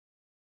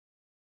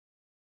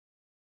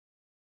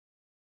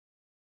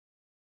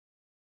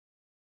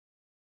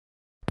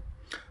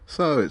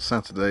So it's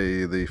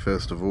Saturday the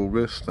 1st of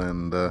August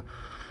and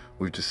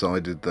we've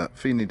decided that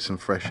Fee needs some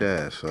fresh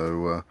air,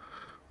 so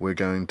we're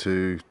going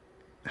to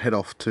head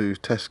off to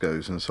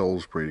Tesco's in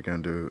Salisbury to go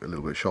and do a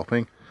little bit of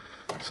shopping.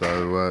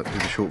 So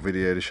did a short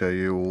video to show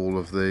you all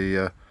of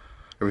the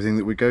everything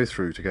that we go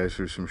through to go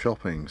through some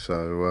shopping.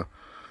 So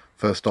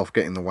first off,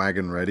 getting the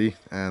wagon ready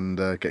and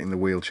getting the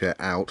wheelchair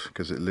out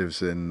because it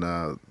lives in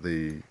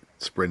the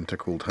Sprinter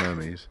called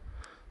Hermes.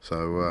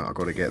 So I've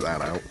got to get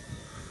that out.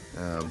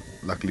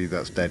 Luckily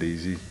that's dead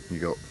easy. You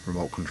got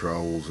remote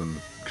controls and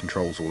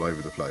controls all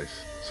over the place.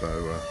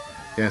 So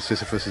yeah,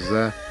 Sisyphus is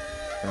there.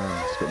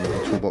 It's got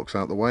the toolbox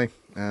out the way,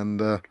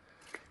 and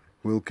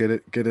we'll get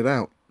it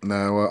out.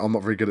 Now I'm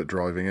not very good at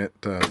driving it.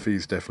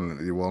 Fee's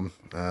definitely the one.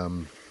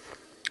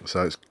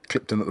 So it's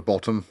clipped in at the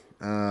bottom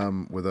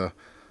with a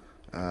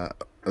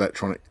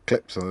electronic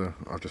clip. So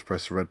I've just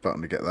pressed the red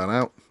button to get that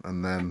out,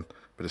 and then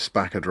a bit of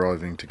spacker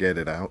driving to get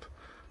it out.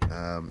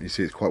 You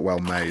see it's quite well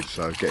made,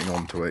 so getting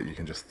onto it you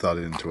can just thud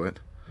into it.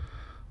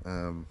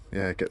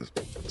 Yeah, get the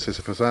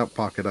Sisyphus out,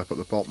 park it up at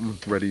the bottom,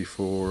 ready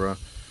for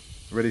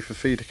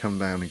Fee to come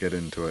down and get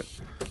into it.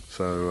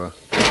 So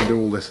she can do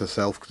all this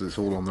herself because it's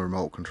all on the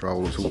remote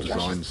control, it's all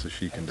designed so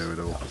she can do it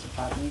all. That was a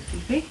bad move,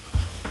 Fifi.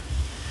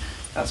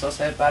 That's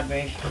also a bad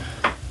move.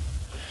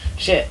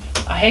 Shit,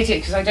 I hate it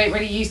because I don't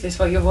really use this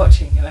while you're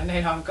watching, and I know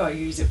now I've got to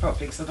use it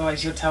properly because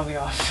otherwise you'll tell me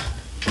off.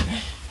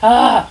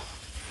 Ah!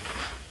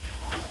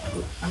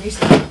 I'm used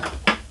to doing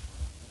that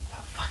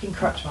fucking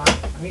crutch, man.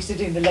 I'm used to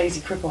doing the lazy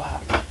cripple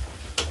hack,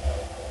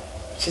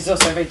 which is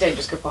also a very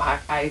dangerous cripple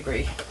hack, I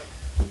agree.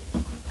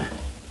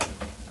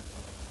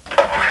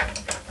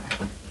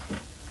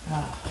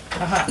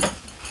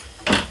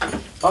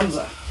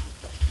 Bonza.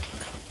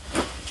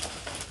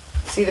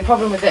 See, the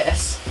problem with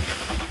this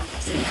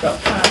is that you've got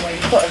to plan where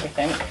you put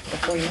everything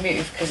before you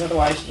move, because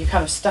otherwise you're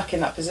kind of stuck in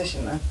that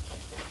position then.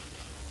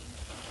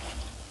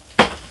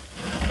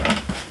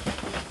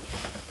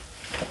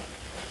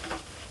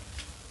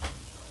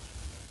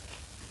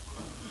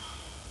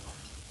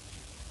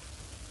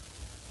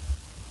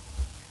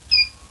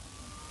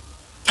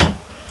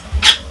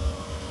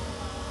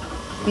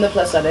 On the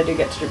plus side, I do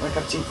get to drink my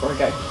cup of tea before I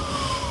go.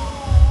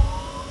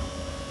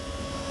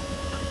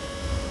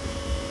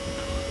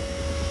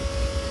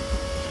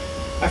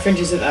 My fringe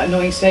is at that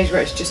annoying stage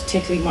where it's just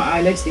tickling my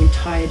eyelids the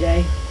entire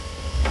day.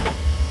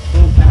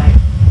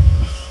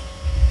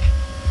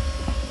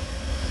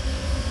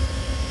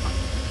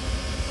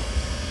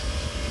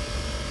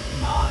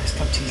 Oh, this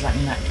cup of tea's like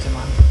nectar,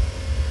 man.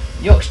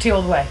 Yorkshire tea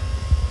all the way.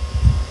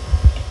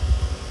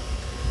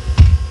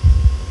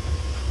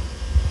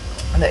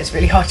 And it's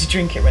really hard to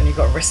drink it when you've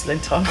got a wristling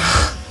tongue.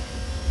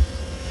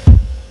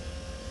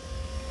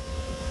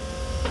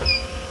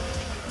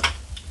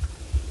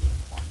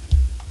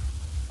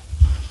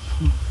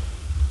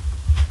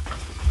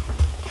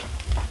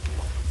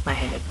 My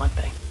head, one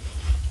thing.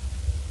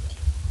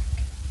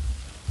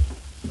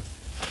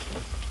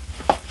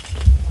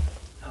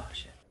 Oh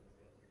shit.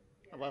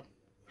 Hello.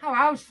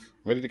 Hello.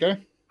 Ready to go?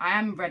 I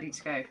am ready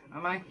to go,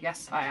 am I?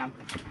 Yes, I am.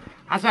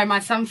 That's why my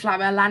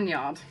sunflower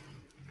lanyard.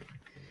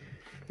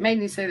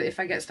 Mainly so that if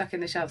I get stuck in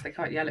the shelves, they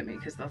can't yell at me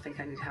because they'll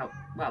think I need help.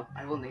 Well,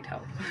 I will need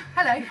help.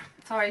 Hello.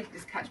 Sorry,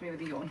 just catch me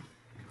with a yawn.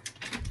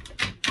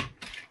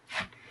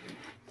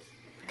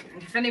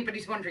 And if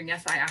anybody's wondering,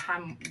 yes, I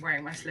am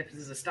wearing my slippers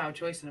as a style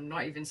choice, and I'm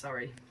not even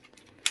sorry.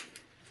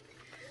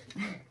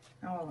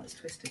 Oh, that's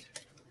twisted.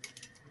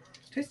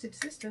 Twisted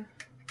sister.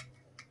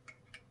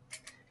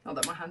 Not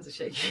that my hands are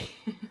shaky.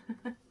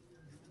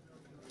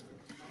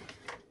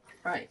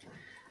 Right.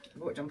 I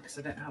bought a jumper because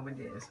I don't know how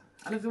windy it is.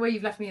 I love the way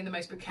you've left me in the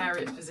most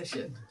precarious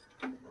position.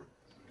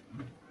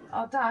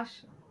 Oh, Dash.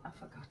 Oh,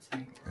 for God's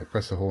sake. Yeah,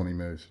 press the horny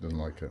move, she doesn't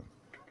like it.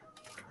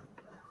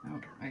 Oh,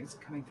 it's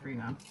coming through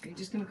now. Are you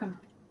just going to come?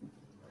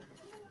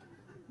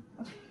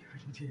 Oh, you're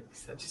an idiot. He's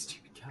such a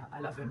stupid cat.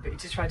 I love him, but he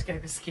just tried to go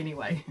the skinny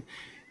way.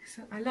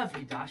 So, I love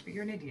you, Dash, but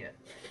you're an idiot.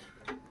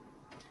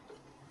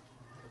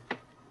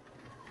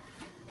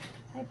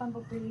 Hey,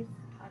 Bumblebee.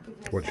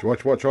 Watch, you're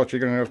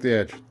going off the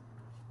edge.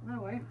 No, I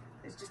won't.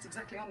 It's just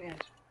exactly on the edge.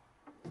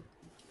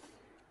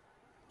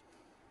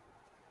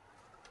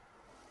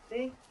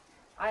 See?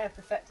 I have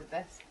perfected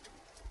this.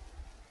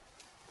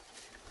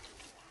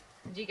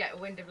 Did you get a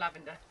wind of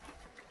lavender?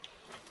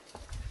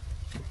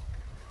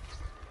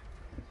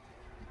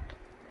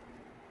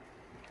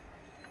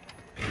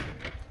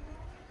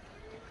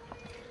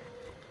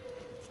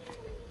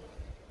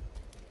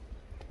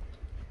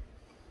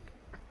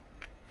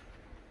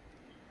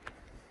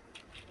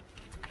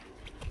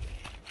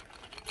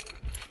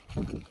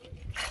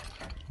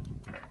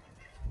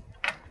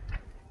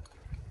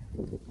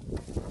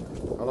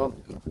 Hold on.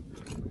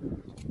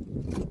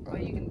 Oh,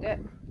 you can do it.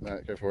 No,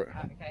 go for it. Oh,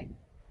 okay.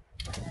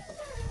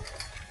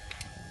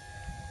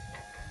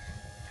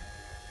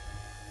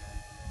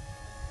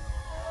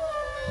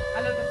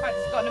 I love the fact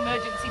it's got an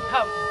emergency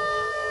pump.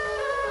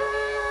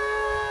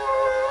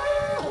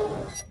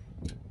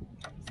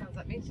 Sounds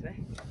like me today.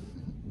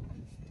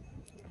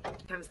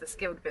 Comes the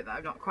skilled bit that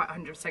I'm not quite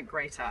 100%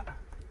 great at.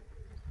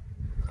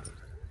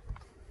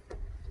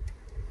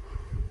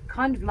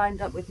 kind of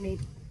lined up with me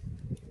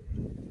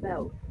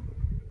belt,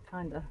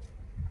 kinda.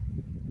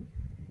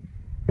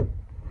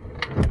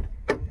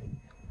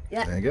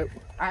 Yeah. There you go.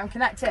 I am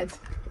connected.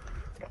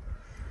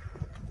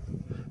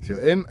 So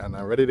you're in and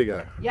I'm ready to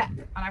go. Yeah,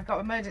 and I've got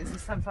emergency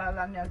sunflower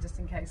lanyard just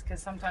in case,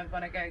 because sometimes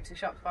when I go to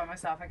shops by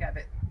myself I get a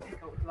bit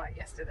tickled, like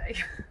yesterday.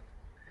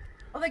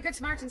 Although Good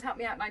Samaritans help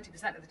me out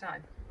 90% of the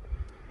time.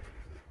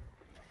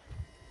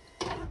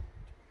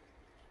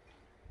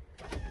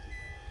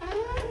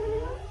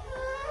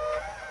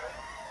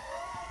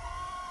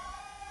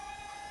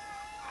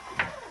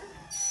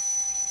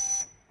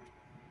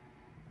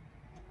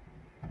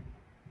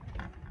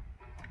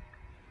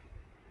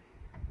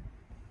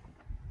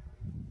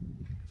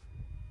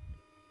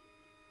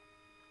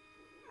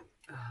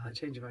 That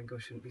change of angle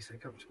shouldn't be so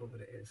comfortable,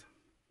 but it is.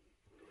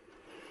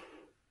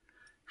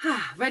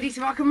 Ready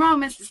to rock and roll,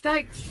 Mr.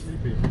 Stokes?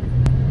 Sleepy.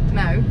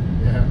 No.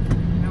 Yeah.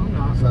 No, I'm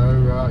not. So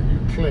you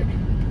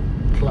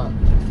cluck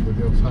with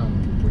your tongue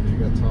when you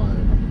get tired,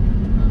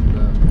 and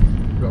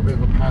you've got a bit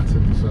of a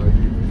pattern. So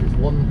if it's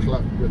one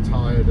cluck, you're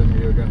tired, and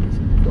you're going to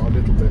got a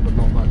little bit, but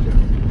not much yet.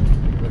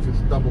 And if it's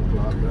double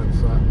cluck,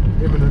 that's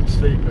imminent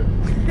sleeping.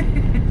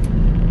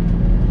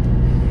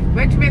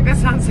 Won't you make that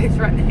sound so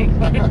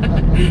threatening?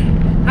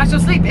 I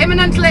shall sleep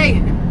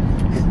imminently.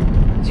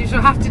 You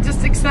shall have to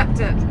just accept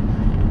it.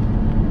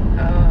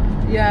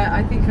 Yeah,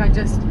 I think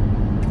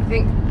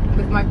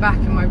with my back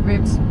and my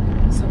ribs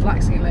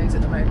subluxing loads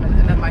at the moment,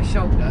 and then my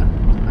shoulder,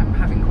 I'm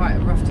having quite a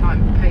rough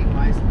time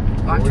pain-wise.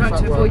 But I'm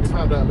trying to avoid. We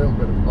found out a little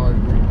bit about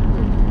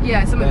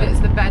yeah, some of it's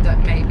the bed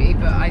maybe,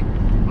 but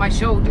my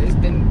shoulder's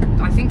been.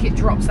 I think it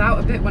drops out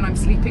a bit when I'm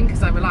sleeping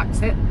because I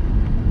relax it.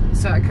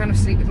 So I kind of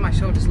sleep with my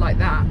shoulders like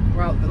that,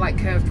 like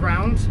curved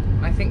round.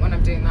 I think when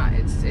I'm doing that,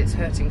 it's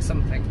hurting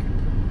something.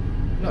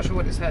 Not sure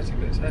what it's hurting,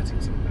 but it's hurting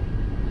something.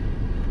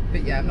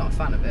 But yeah, I'm not a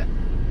fan of it.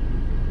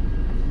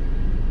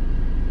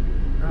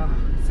 Oh,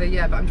 so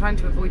yeah, but I'm trying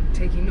to avoid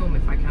taking Norm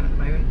if I can at the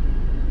moment.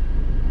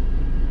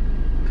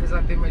 Because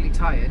I've been really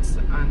tired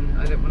and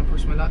I don't want to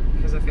push my luck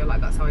because I feel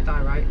like that's how I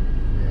die, right?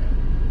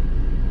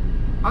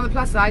 Yeah. On the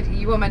plus side,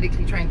 you are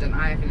medically trained and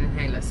I have an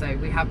inhaler, so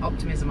we have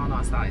optimism on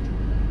our side.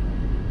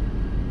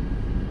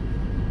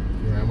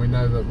 Yeah, and we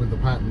know that with the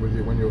pattern with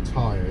you, when you're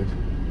tired,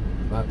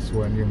 that's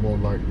when you're more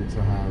likely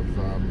to have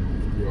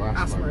your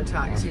asthma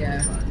attacks.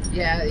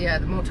 Yeah,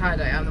 the more tired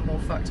I am, the more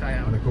fucked I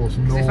am. And of course,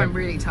 if I'm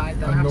really tired,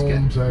 then I have to get...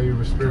 Norm's a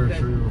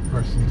respiratory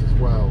depressant as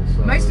well.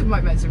 So most of my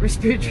meds are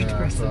respiratory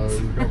depressants.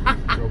 So you've got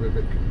to be a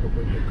bit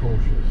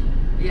cautious.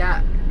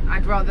 Yeah,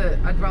 I'd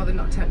rather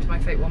not tempt my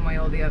fate one way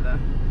or the other.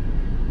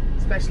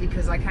 Especially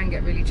because I can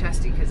get really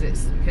chesty because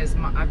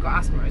I've got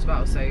asthma as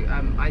well. So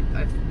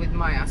with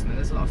my asthma,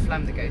 there's a lot of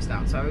phlegm that goes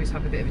down. So I always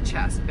have a bit of a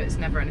chest, but it's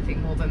never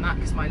anything more than that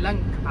because my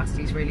lung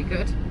capacity is really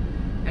good,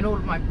 and all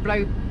of my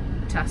blow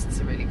tests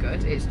are really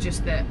good. It's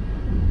just that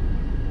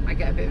I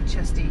get a bit of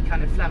chesty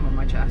kind of phlegm on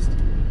my chest.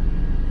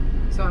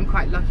 So I'm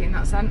quite lucky in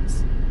that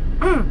sense,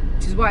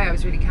 which is why I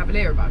was really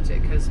cavalier about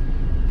it. Because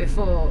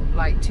before,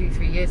 like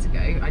 2-3 years ago,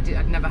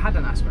 I'd never had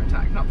an asthma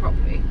attack, not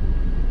properly.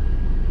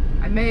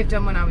 I may have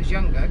done when I was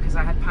younger because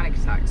I had panic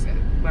attacks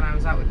when I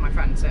was out with my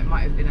friends, so it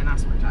might have been an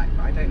asthma attack,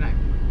 but I don't know.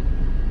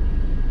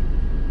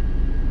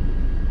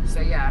 So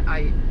yeah,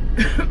 I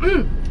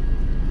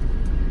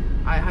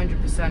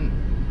 100%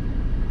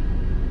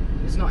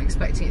 was not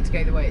expecting it to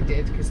go the way it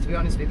did, because to be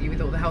honest with you, with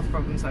all the health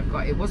problems I've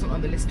got, it wasn't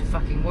on the list of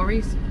fucking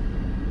worries.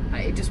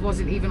 Like, it just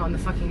wasn't even on the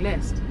fucking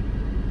list.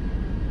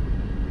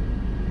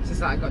 It's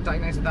just like I got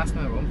diagnosed with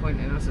asthma at one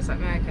point and I was just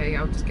like, okay,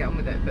 I'll just get on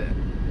with it, but...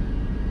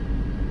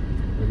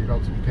 But you've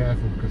got to be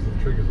careful because of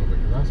the triggers of it,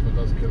 because asthma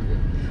does kill you.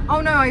 Oh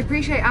no, I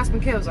appreciate asthma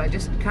kills. I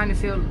just kind of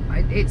feel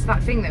it's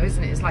that thing though,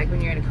 isn't it? It's like when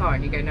you're in a car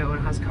and you go, no one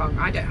has a car.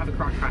 I don't have a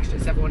car crash,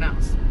 it's everyone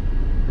else.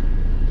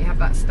 You have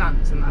that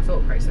stance and that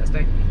thought process,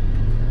 don't you?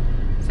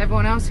 It's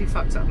everyone else who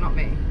fucks up, not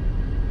me.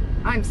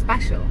 I'm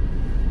special.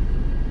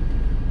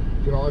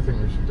 Do you know what I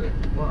think we should do?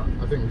 What?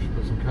 I think we should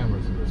put some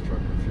cameras in this truck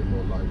and a few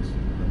more lights,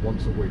 and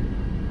once a week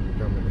we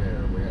come in here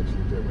and we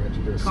actually do a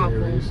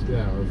Carpool. series,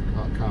 of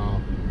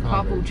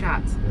carpool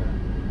chats.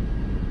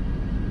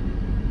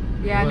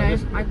 Yeah,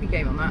 no, I'd be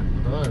game on that. I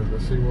don't know.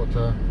 Let's see what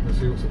the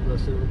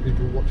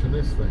people watching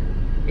this think.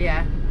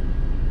 Yeah.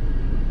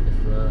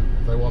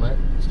 If they want it,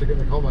 stick it in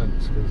the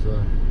comments, because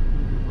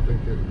I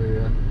think it'd be.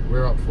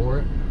 We're up for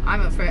it. I'm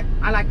up for it.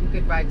 I like a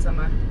good ride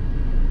somewhere.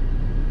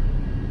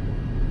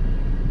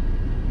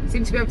 I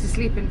seem to be able to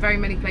sleep in very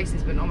many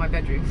places, but not my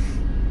bedroom.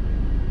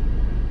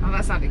 Oh,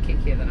 that sounded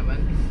kickier than I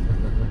meant.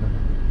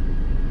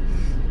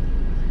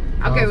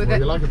 I'll go with it.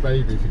 You're like a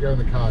baby. If you go in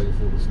the car, you'll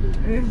fall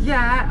asleep.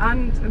 Yeah,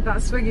 and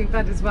that swinging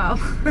bed as well.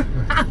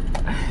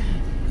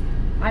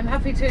 I'm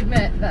happy to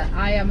admit that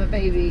I am a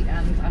baby,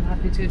 and I'm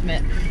happy to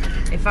admit,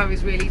 if I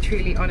was really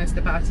truly honest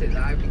about it,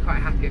 that I'd be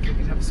quite happy if we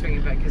could have a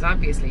swinging bed, because I'd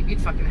be asleep.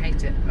 You'd fucking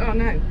hate it. Oh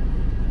no.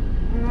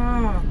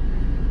 Oh,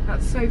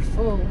 that's so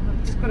full.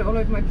 I've just got it all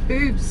over my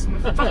boobs,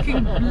 my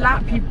fucking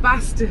lap, you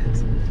bastard.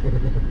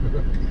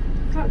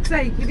 Fuck's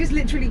sake, you just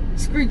literally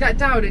screwed that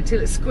down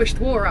until it squished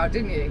water out,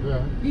 didn't you?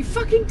 Yeah. You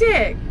fucking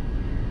dick!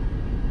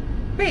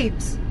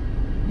 Babes,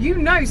 you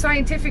know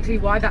scientifically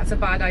why that's a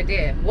bad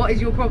idea. What is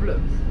your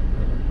problem?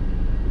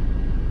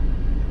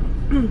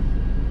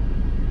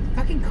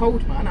 Fucking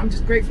cold, man. I'm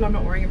just grateful I'm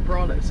not wearing a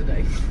bralette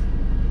today.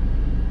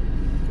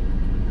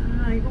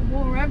 I got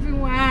water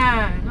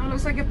everywhere. Now it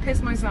looks like I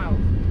pissed myself.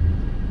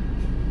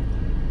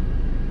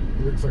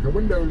 It looks like a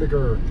window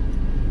licker.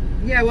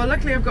 Yeah, well,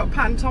 luckily I've got a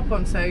patterned top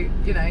on, so,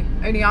 you know,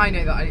 only I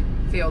know that I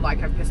feel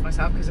like I've pissed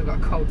myself because I've got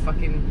a cold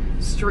fucking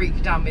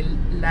streak down my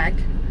leg.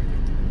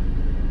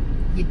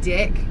 You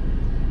dick.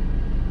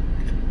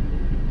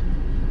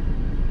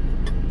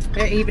 I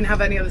don't even have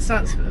any other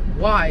sense for them.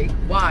 Why?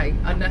 Why?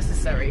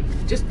 Unnecessary.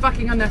 Just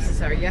fucking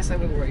unnecessary. Yes, I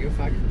will roll you a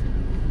fag.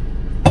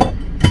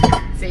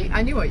 See,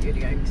 I knew what you were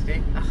going to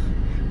do. Ugh.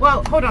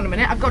 Well, hold on a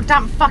minute. I've got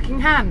damp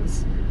fucking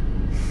hands.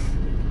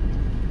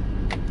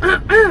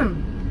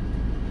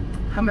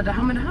 Hamada,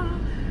 hamada.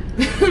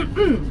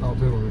 I'll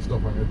do all this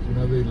stuff on it. You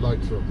know the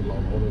lights are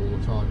on all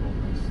the time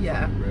on this?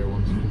 Yeah. The rear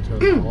ones, you can turn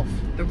them off.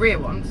 The rear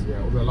ones? Yeah,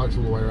 well, they're lights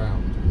all the way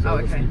around. So Oh,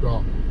 okay. you've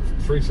got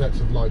 3 sets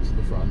of lights at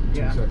the front,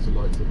 2 Yeah. sets of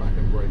lights at the back,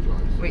 and brake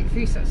lights. Wait,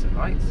 3 sets of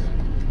lights?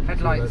 Yeah.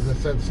 Headlights, So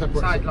they're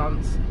separate. side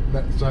lamps.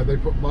 So they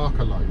put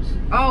marker lights.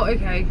 Oh,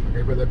 okay.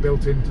 Okay, but they're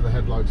built into the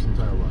headlights and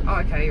tail lights. Oh,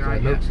 okay, you're So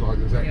right, it looks like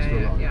there's extra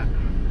yeah, lights. yeah.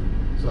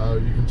 So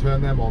you can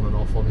turn them on and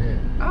off on here.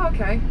 Oh,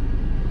 okay.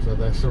 So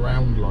they're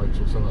surround lights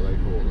or something they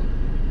call them.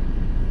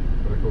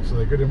 But of course, so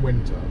they're good in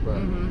winter, but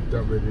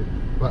don't really.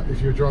 But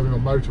if you're driving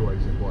on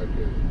motorways, they're quite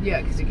good.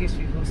 Yeah, because it gives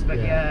people spec.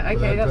 Yeah, but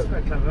okay, that's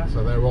quite clever.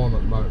 So they're on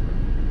at the moment.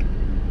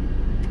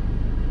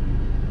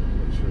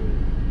 Let's show you.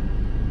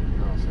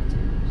 Car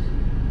settings.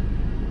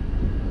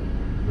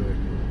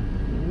 Vehicle.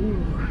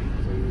 Ooh.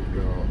 So you've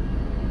got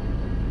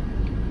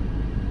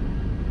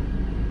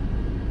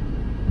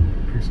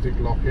acoustic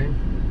locking,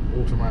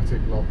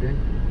 automatic locking.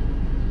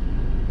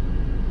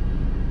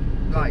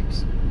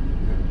 Lights.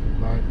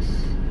 Yeah, lights.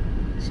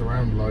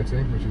 Surround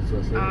lighting, which is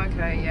Oh,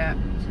 okay, yeah.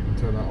 so you can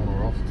turn that on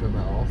or off. Turn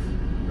that off.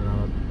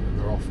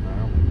 They're off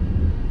now.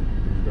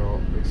 You've got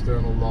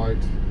external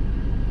light,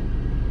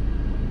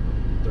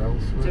 delay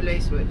switch, Delay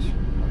switch.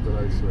 and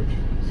delay switch.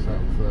 Set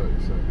 30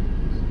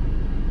 seconds.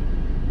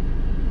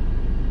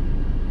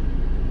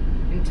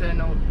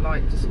 Internal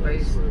light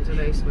displays,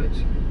 delay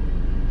switch.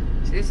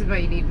 So this is where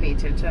you need me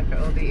to interpret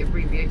all the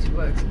abbreviated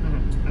words.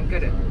 I'm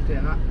good at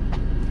doing that.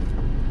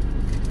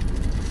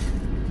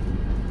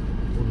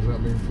 What does that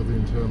mean for the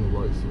internal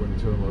lights? So when you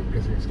turn them on, I'm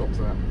guessing it stops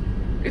that.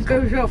 It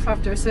goes off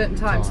after a certain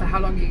time, so how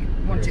long you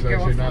want to so go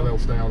so off now for. they'll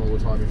stay on all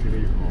the time if you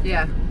leave them on.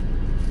 Yeah.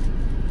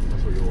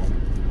 That's what you want.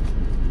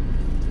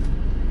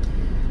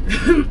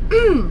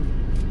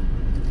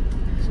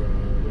 So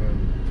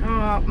then,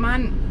 Oh,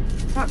 man.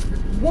 Fuck.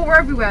 Water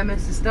everywhere,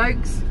 Mr.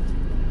 Stokes.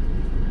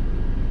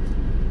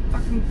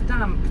 Fucking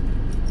damp.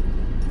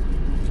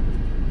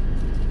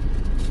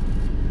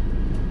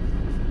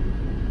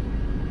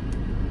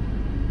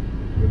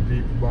 the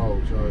deep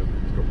bulge,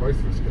 it's got both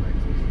of us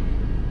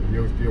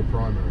connected. You're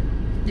primary.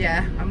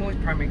 Yeah, I'm always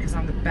primary because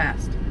I'm the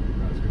best.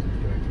 No, it's because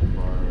it's connected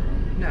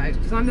via. No, it's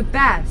because I'm the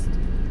best.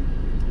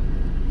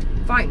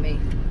 Fight me.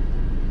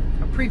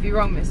 I'll prove you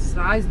wrong, Mr.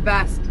 Sly's the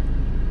best.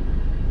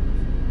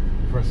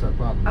 Press that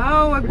button.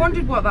 Oh, I But you wondered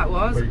can- what that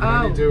was. But you can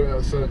Oh, only do it at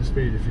a certain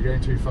speed. If you're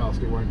going too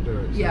fast, it won't do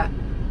it. So, yeah,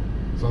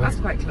 so I That's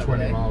think quite clever,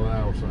 20 though. mile an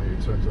hour or something,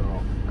 it turns it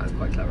off. that's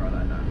quite clever. I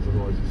like that. Because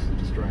otherwise it's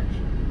a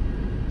distraction.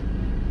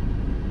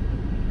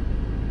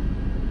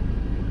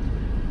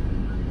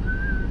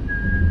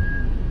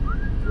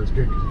 But it's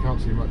good because you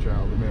can't see much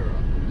out of the mirror.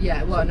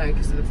 Yeah, well, no,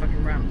 because of the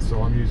fucking ramps.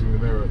 So I'm using the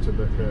mirror to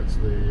look at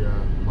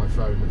my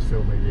phone that's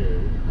filming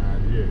you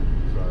and you.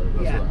 So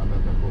that's Yeah. and then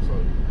of course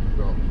I've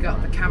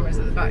Got the cameras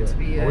at the back to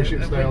be I wish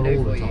it a stayed on window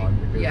all the for you. time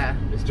because Yeah.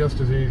 it's just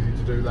as easy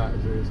to do that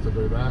as it is to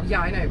do that. Yeah,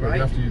 I know, But right?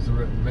 you have to use the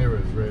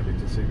mirrors really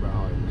to see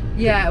behind.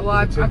 Yeah,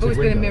 well, With the I've always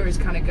tinted been a windows. mirrors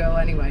kind of girl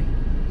anyway.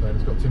 Then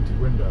it's got tinted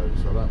windows,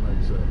 so that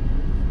makes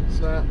it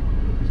snap.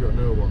 He's got a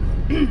newer one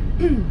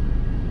there.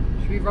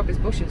 Should we rob his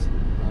bushes?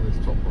 And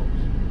his top box.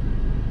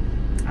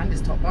 And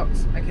his top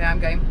box. Okay, I'm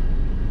game.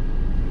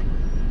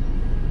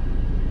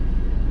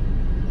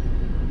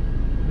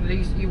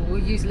 We'll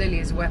use Lily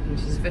as a weapon.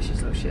 She's a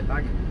vicious little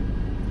shitbag.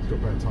 It's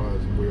got better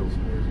tyres and wheels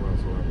than me as well,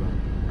 so I'll have that.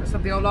 Let's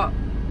have the old lot.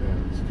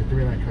 Yeah, so give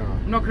me that car.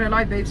 I'm not going to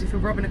lie, babes, if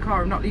you're robbing a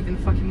car, I'm not leaving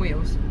the fucking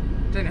wheels.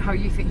 Don't know how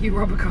you think you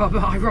rob a car,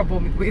 but I rob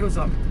one with wheels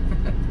on.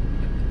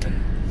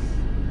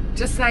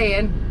 Just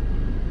saying.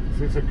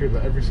 It's so good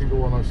that every single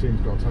one I've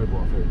seen's got a tow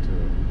bar fitted to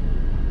it.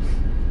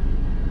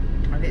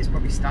 I think it's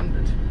probably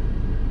standard.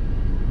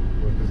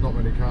 Well, there's not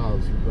many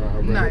cars that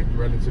are No.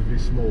 relatively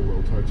small that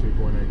will tow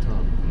 2.8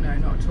 tonne, No,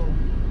 not at all.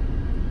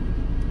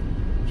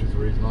 which is the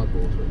reason I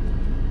bought it.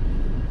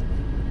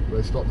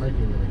 They stopped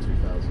making them in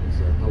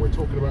 2007. Now we're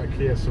talking about a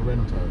Kia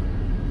Sorento.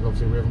 Because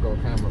obviously we haven't got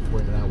a camera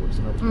pointing outwards,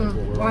 so nobody knows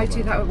what we're Why on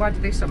do about. that? Why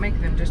did they stop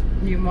making them? Just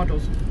new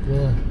models.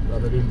 Yeah,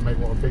 they didn't make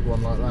one a big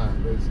one like that.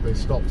 They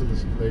stopped at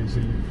this. They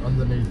see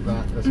underneath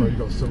that. That's why you've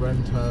got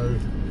Sorento.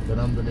 Then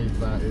underneath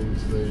that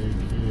is the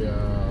Kia.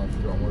 I've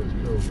forgotten what it's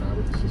called now.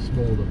 But it's a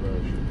smaller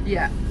version.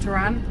 Yeah,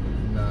 Turan.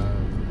 I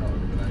can't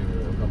remember the name of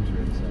it, it'll come to me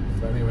in a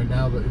second. But anyway,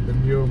 now that the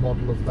newer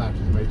model of that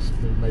is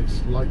made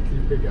slightly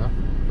bigger,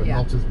 but Yeah.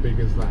 not as big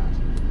as that.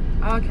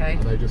 Oh, okay.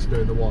 And they just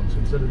doing the one. So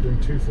instead of doing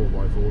 2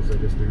 4x4s, they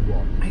just do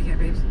one. Okay,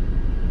 babes.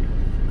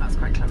 That's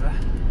quite clever.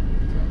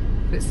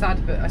 But it's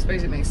sad, but I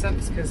suppose it makes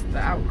sense because the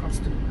out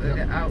cost of the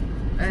Yeah. out.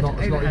 It's not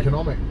overhead.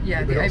 economic. Yeah,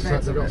 they've the got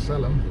overheads to of it.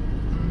 sell them.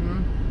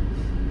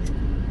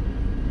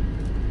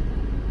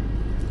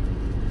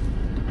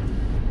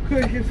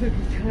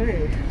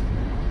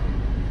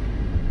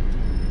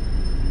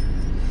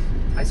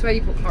 I swear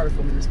you put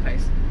chloroform in this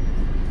place.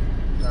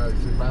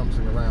 It's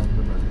bouncing around,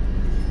 isn't it?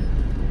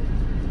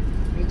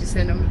 You just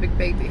saying I'm a big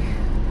baby.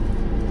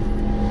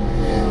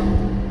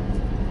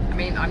 I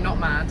mean, I'm not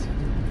mad.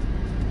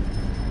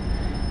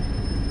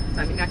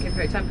 I mean, I can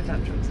throw temper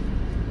tantrums.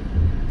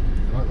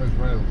 I like those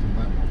rails in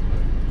that one,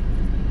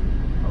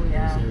 Oh though.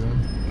 yeah. You see them?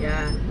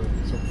 Yeah.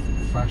 The sort of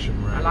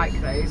fashion rails. I like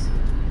those.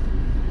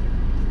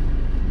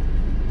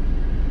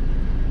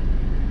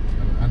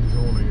 And his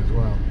awning as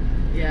well.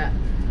 Yeah.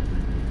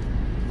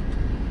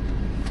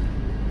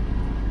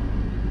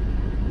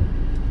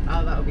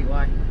 Oh, that'll be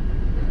why.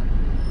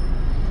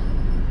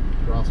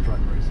 Grass track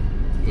racing.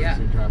 Yeah.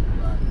 Racing camp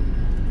and that.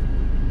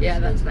 Yeah,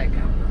 that's like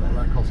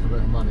That cost a bit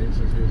of money. It's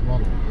this year's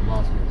model, the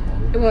last year's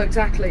model. well,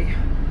 exactly.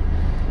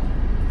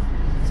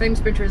 Same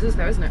sprinter as this,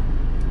 though, isn't it?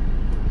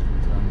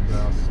 And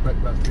I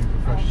suspect that's been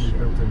professionally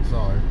built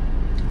inside.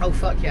 Oh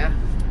fuck yeah!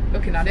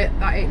 Looking at it,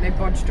 that ain't no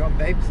bodge job,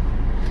 babes.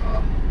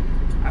 Oh,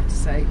 I have to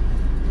say,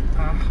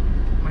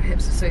 my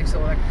hips are so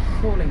sore, they're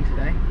crawling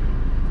today.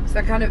 It's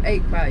that kind of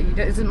ache where it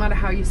doesn't matter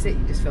how you sit,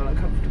 you just feel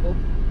uncomfortable.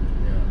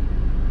 Yeah.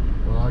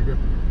 Well,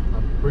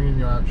 I'm bringing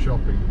you out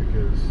shopping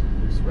because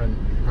we spent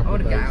a couple I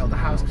want of to days get out of in the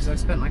house because I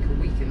spent like a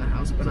week in the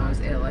house when I was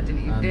ill. I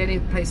didn't. And the only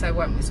place I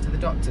went was to the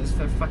doctors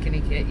for fucking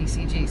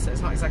ECG, so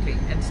it's not exactly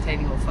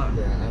entertaining or fun.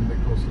 Yeah, and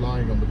of course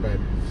lying on the bed,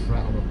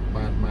 flat on a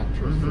bad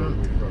mattress for a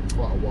week, for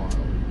quite a while.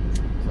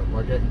 So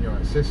by getting you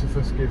out,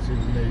 Sisyphus gives you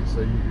the need,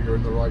 so you're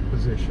in the right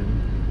position.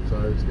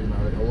 So it's, you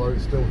know, although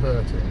it's still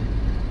hurting,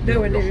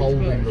 you're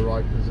holding the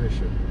right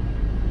position.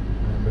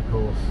 And of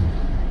course,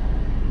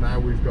 now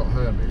we've got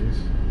Hermes.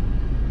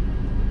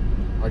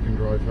 I can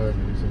drive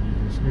Hermes and you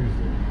can snooze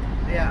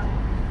it. Yeah.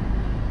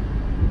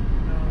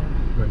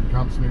 But you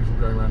can't snooze them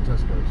going around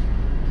Tesco's.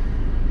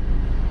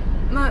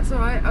 No, it's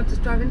alright. I'll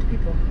just drive into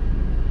people.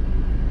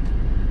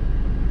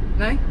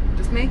 No?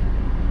 Just me?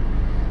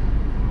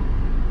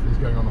 He's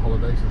going on a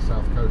holiday to the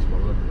south coast by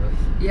the look of it.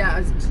 Yeah, I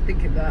was just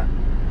thinking that.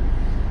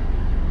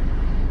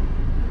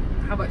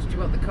 How much do you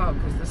want the car?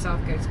 Because the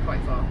south coast is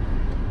quite far.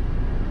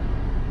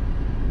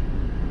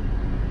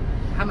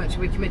 How much are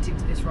we committing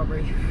to this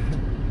robbery?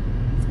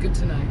 It's good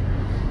to know.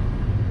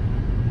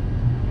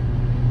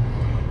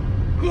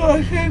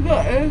 Gosh, I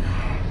got it.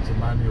 It's a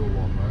manual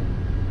one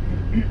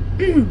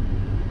though.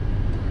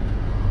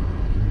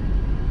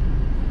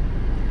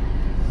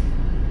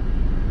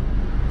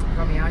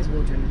 Got my eyes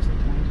watering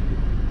sometimes.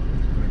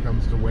 When it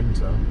comes to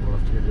winter, we'll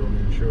have to get you on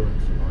the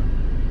insurance tonight.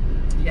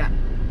 Yeah.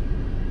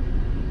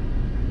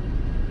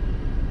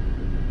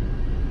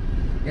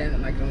 Yeah, and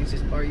then I can always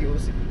just borrow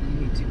yours if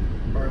you need to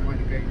borrow mine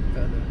and go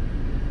further.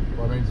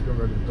 Well, that means you've got to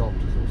go to the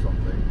doctors or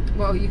something.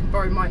 Well, you can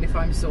borrow mine if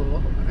I'm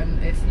sore,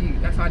 and if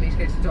I need to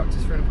go to the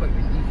doctors for an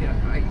appointment, you can.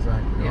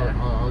 Exactly. Yeah.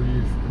 I'll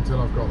use,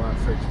 until I've got that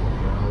fixed one,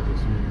 I'll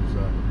just use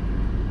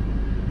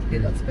Yeah,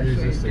 that's the best use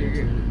way this to thing do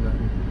it.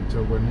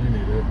 until when you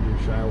need it, you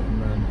shout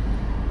and then.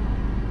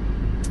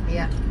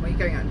 Yeah, well, you're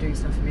going out and doing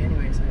stuff for me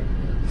anyway, so.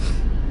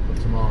 But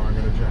tomorrow I'm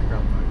going to jack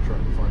up that truck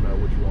and find out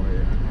which one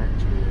it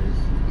actually is.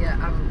 Yeah,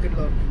 have a good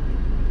look.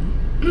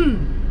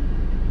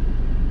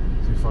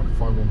 See if I can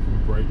find one from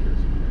Breakers.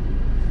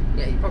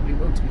 Yeah, you probably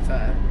will, to be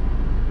fair.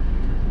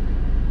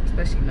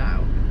 Especially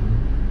now.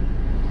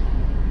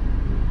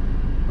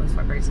 Well, it's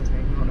like racing's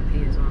making me want to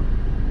pee as well.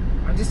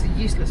 I'm just a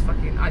useless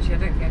fucking. Actually, I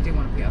don't think I do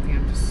want to pee. I think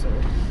I'm just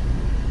sore.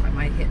 Like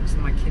my hips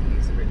and my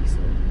kidneys are really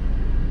sore.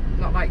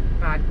 Not like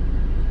bad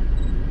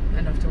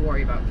enough to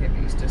worry about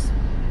kidneys. Just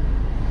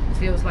it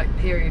feels like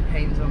period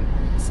pains on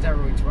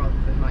steroids rather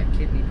than like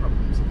kidney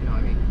problems. If you know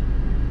what I mean.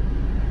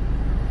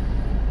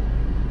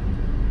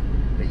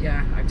 But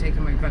yeah, I've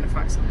taken my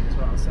venlafaxine as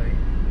well, so.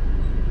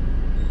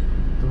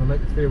 Doesn't it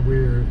make you feel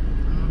weird?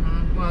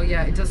 Well,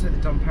 yeah, it does with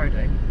the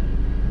domperidone.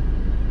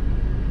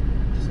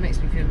 Just makes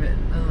me feel a bit.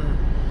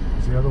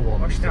 It's the other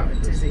one. Washed out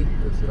and dizzy.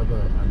 It's the other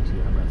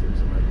anti-emetics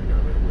that make me go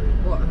a bit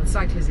weird. What, the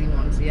cyclizine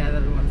ones? Yeah,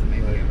 they're the ones that make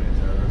me go weird.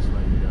 Yeah, those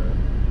make me go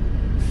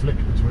flick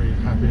between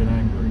happy and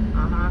angry.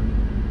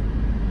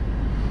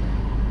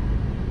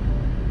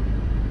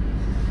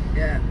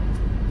 Yeah.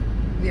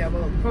 Yeah,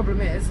 well, the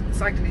problem is,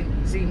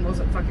 cyclizine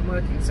wasn't fucking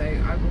working, so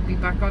I will be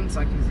back on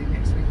cyclizine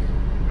next week.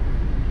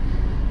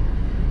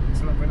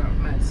 So I've run out of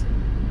meds.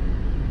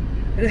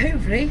 And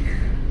hopefully,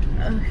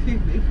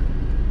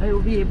 I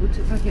will be able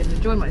to fucking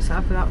enjoy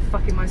myself without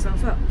fucking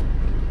myself up.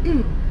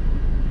 Because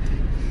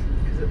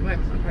at the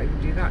moment I can't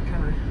even do that,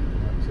 can I?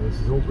 Right, so this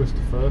is August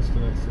the 1st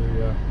and it's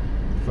the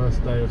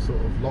first day of sort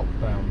of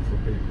lockdown for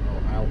people,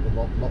 or out of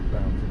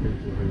lockdown for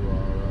people who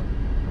are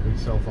be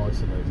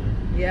self-isolating.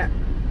 Yeah.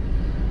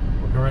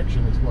 Well,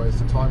 correction, it's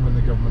the time when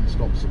the government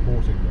stops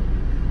supporting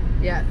them.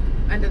 Yeah.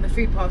 End of the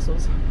food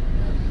parcels.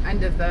 Yeah.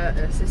 End of the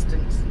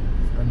assistance.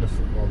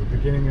 Well, the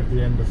beginning of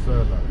the end of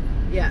furlough.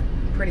 Yeah,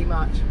 pretty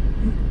much.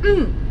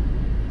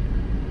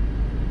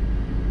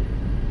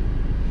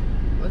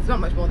 Well, there's not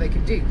much more they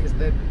can do because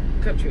the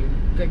country will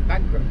go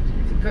bankrupt.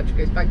 If the country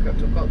goes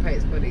bankrupt or got to pay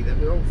its money, then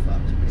we're all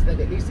fucked because then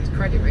it loses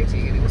credit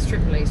rating, and it was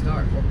AAA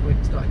star at one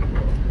point starting at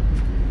war.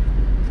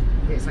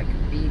 It's like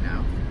B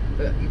now,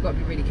 but you've got to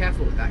be really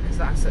careful with that because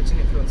that has such an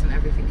influence on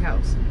everything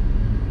else.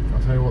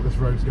 I'll tell you what, this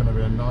road's going to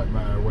be a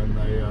nightmare when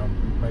they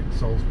make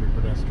Salisbury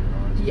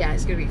pedestrianised. Yeah,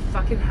 it's going to be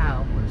fucking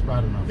hell. When it's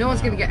bad enough. No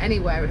one's going to get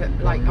anywhere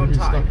like we'll on be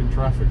time. stuck in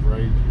traffic for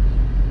ages.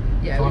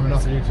 Yeah, time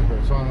enough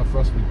for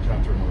us to be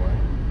chattering away.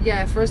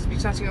 Yeah, for us to be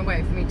chatting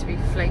away, for me to be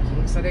flaking,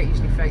 because I don't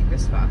usually flake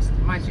this fast,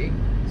 mind you.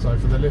 So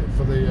for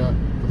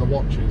the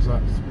watches,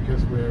 that's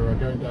because we're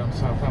going down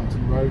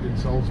Southampton Road in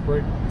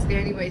Salisbury. It's the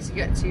only way to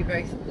get to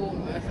both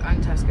Bournemouth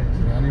and Tesco's.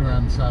 So anywhere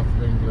in the south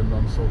of England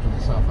on sort of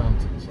the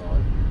Southampton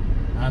side,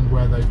 and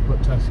where they've put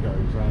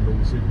Tesco's and all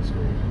the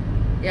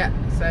superstores. Yeah,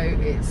 so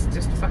it's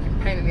just a fucking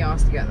pain in the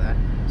arse to get there.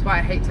 That's why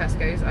I hate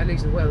Tesco's. I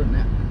lose the will in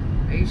it.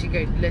 I usually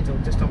go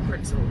Lidl just on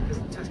principle because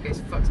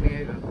Tesco's fucks me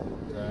over.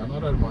 Yeah, and I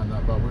don't mind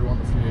that, but we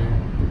want a few.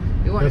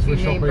 We want a few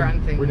name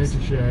brand things. We need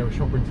to share. We're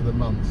shopping for the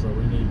month, so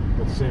we need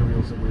the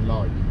cereals that we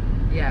like.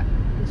 Yeah.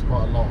 There's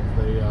quite a lot of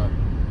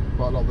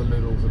the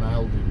Lidls and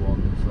Aldi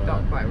ones.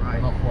 Not quite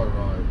right. Not quite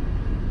right.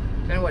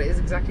 Don't know what it is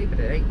exactly, but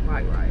it ain't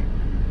quite right.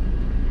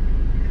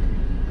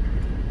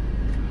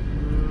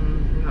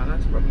 No,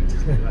 that's probably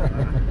just like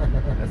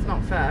that. That's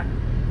not fair.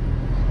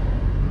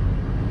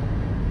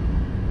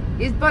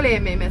 He's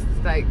bullying me, Mr.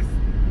 Stokes.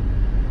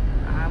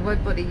 I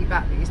would bully you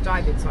back, but he's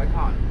driving, so I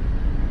can't.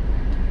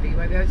 But you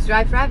won't be able to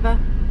drive forever.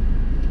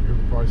 Look at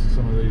the price of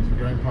some of these. We're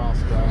going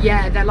past.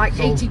 Yeah, they're like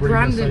 80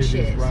 grand and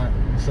shit.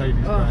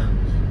 Mercedes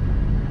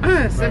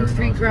Benz.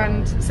 73 nice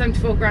grand, car.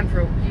 74 grand for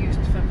a used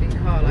fucking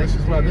car. Like This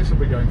is where this will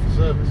be going for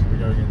service. We'll be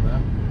going in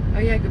there. Oh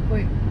yeah, good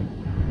point.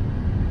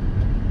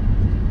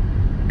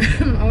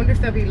 I wonder if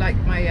there'll be like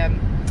my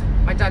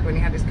dad when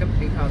he had his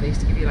company car. They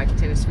used to give you like a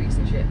tin of sweets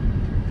and shit.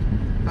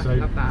 I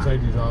love that.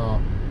 Mercedes are.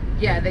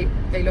 Yeah, they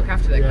look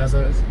after their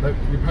customers.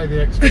 You pay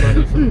the extra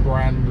money for the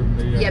brand and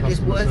the yeah, but it's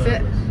customer worth service.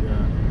 it.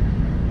 Yeah.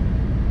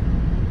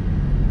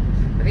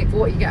 I think for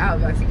what you get out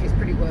of it, I think it's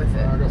pretty worth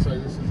it. I gotta say,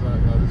 this is a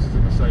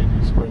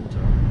Mercedes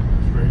Sprinter.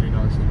 It's really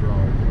nice to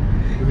drive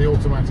with the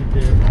automatic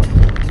gearbox.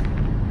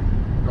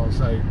 Gotta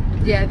say.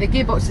 Yeah, the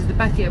gearbox is the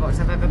best gearbox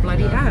I've ever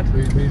bloody had.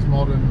 These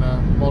modern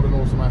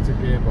automatic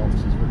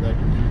gearboxes with their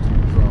computer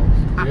controls.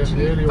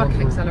 Actually, the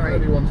early accelerate.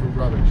 early ones were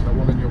rubbish. That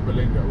one in your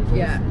Berlingo was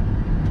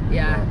awesome.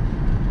 Yeah.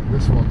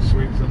 This one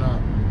sweeps them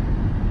up.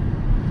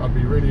 I'd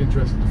be really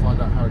interested to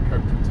find out how it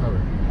copes with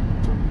towing.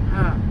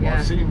 Yeah.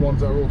 I've seen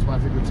ones that are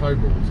automatic with tow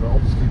balls, so it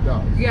obviously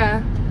does.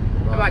 Yeah.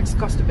 It might just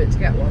cost a bit to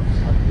get one.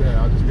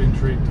 I'd just be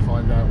intrigued to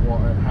find out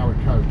how it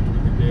coped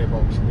with the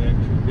gearbox and the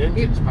engine. The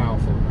engine's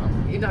powerful enough.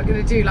 You're not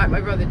going to do like my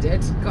brother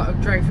did. Got a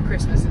drone for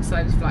Christmas and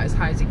decided to fly as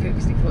high as he could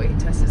because he thought he'd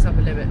test its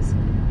upper limits.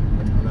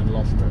 And then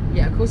lost it.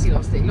 Yeah, of course he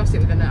lost it. He lost it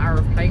within an hour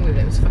of playing with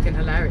it. It was fucking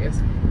hilarious.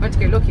 Went to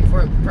go looking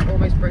for it,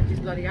 almost broke his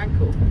bloody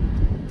ankle.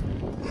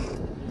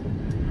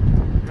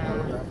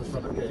 Have the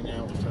fun of getting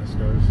out of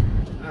Tesco's.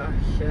 Oh,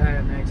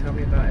 yeah, no, tell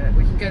me about it.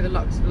 We can go the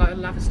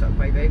Laverstock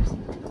way, babes. Yeah,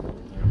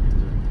 we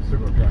do. Still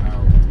got to get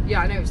out.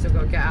 Yeah, I know we've still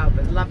got to get out,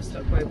 but the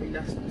Laverstock way will be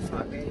less than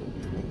fuck me.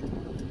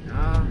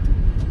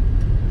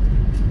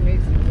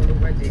 Need them all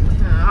already.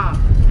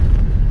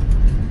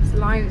 This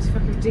line is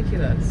fucking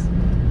ridiculous.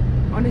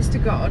 Honest to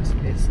God,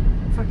 it's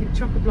fucking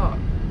chock-a-block.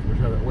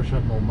 Wish I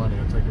had more money.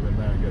 I'd take it in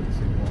there and get this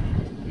thing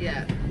washed.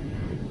 Yeah.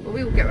 Well,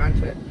 we will get around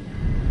to it.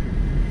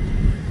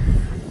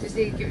 Just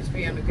need to give it to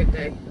me on a good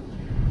day.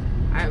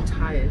 I am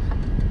tired.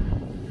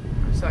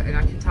 I'm sorry, and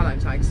I can tell I'm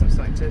tired because I'm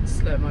starting to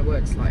slur my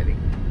words slightly.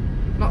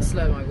 Not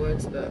slur my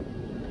words, but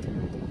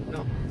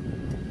not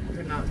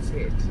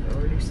pronunciate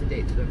or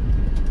elucidate them.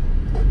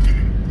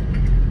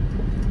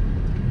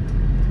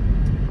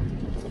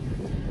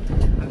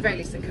 At the very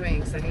least I'm coming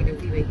because I need a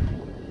wee-wee.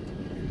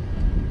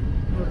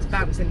 All this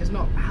bouncing is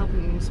not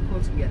helping and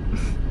supporting it.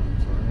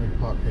 So I'm going to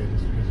park here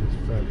just because it's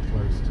fairly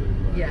close to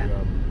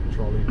the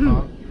trolley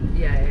park.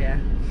 Yeah.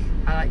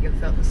 I like your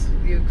thoughts.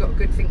 You've got a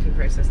good thinking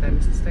process there,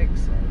 Mr.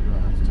 Stokes. So I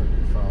don't have to take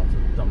it far to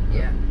dump it.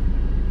 Yeah.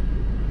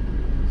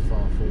 As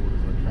far forward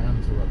as I can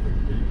till that big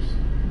beeps.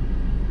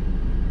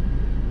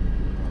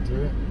 I'll do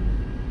it.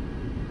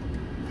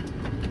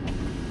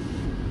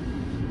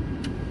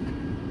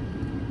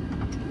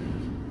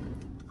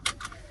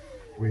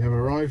 We have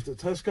arrived at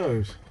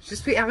Tesco's. Je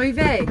suis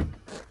arrivé.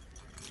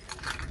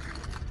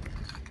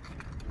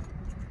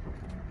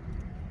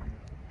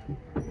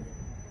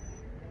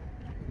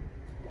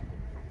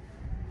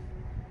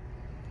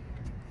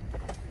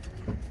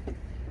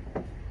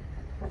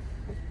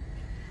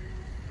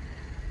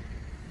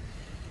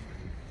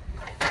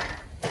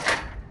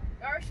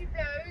 Parachute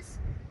blows.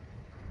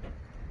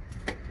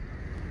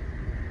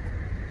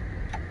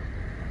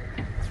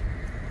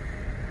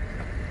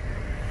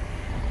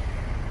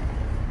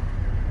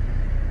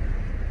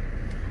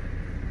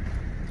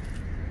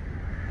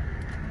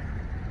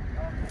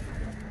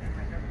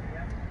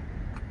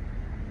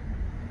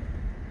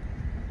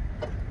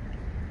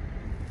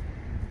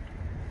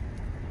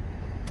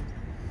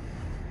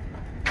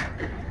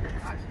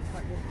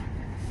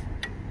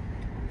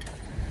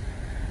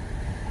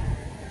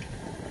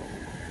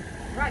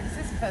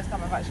 first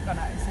time I've actually gone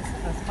out in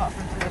Sisyphus, apart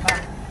from to the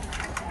back.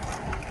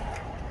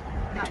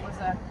 And that was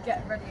a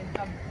get ready and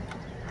done.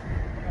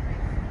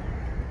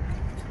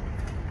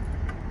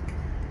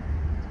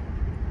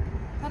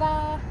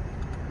 Ta-da!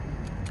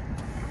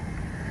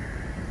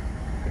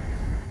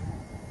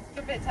 It's a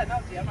good bit of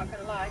technology, I'm not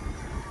going to lie.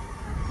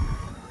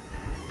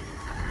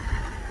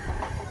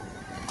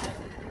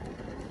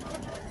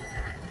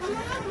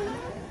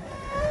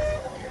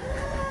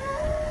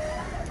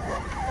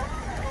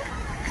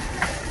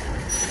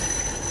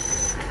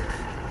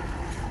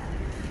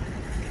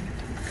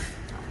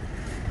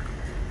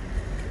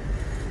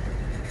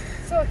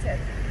 Sorted.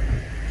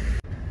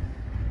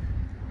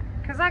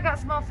 Because I got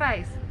a small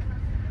face.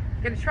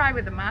 I'm going to try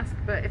with the mask,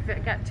 but if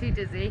it gets too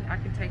dizzy, I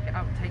can take it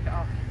out and take it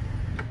off.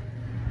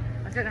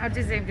 I don't know how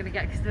dizzy I'm going to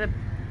get because the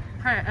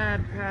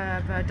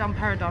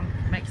domperidone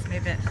makes me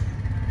a bit.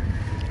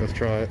 Let's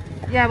try it.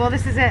 Yeah, well,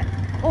 this is it.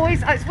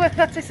 Always, it's worth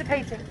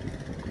participating.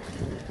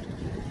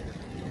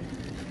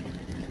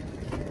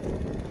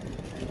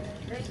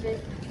 Thank you.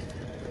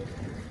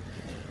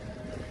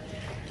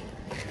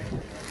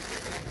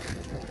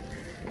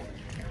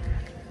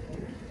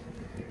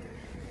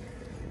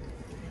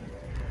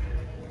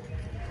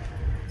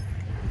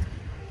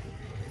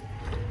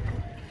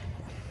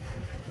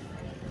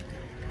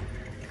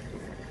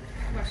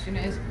 Question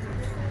is,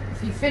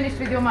 if you finished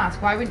with your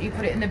mask, why wouldn't you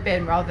put it in the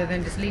bin rather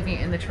than just leaving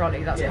it in the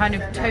trolley? That's kind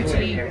of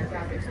totally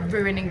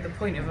ruining the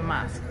point of a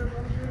mask.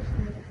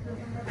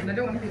 And I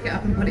don't want to pick it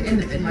up and put it in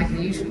the bin like I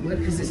usually would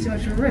because it's too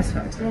much of a risk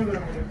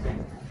factor.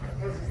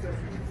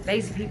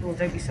 Lazy people,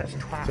 don't be such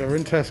twats. So we're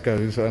in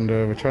Tesco's and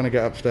we're trying to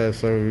get upstairs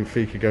so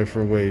Fee could go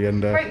for a wee.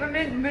 And great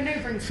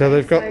manoeuvring. so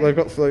they've got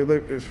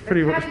it's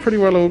pretty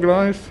well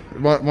organised.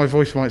 My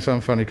voice might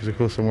sound funny because of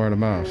course I'm wearing a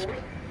mask.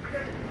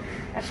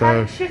 I've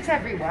had shit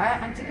everywhere,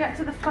 and to get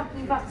to the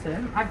fucking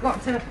button, I've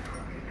got to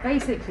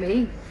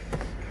basically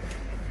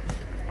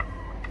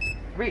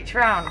reach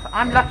round.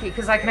 I'm lucky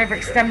because I can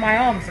overextend my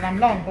arms and I'm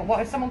long, but what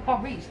if someone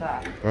can't reach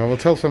that? Well, we'll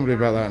tell somebody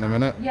about that in a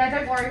minute. Yeah,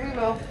 don't worry, we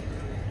will.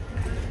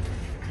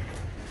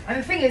 And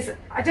the thing is,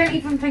 I don't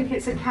even think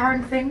it's a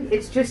Karen thing.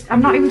 It's just,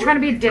 I'm not even trying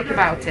to be a dick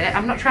about it.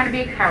 I'm not trying to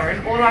be a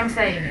Karen. All I'm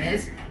saying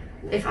is,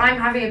 if I'm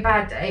having a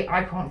bad day,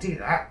 I can't do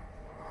that.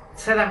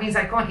 So that means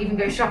I can't even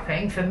go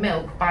shopping for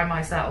milk by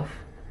myself.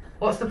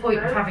 What's the point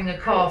of having a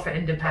car for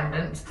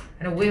independence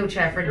and a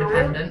wheelchair for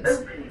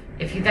independence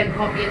if you then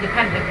can't be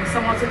independent because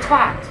someone's a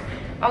twat?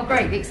 Oh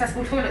great, the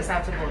accessible toilet's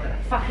out of order.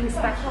 Fucking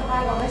special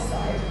bag on this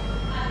side.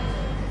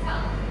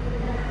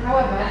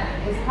 However,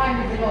 it's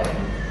kind of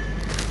annoying.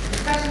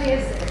 Especially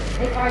as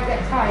if I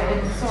get tired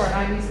and sore and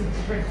I need something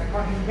to drink, I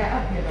can't even get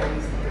up here very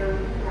easily.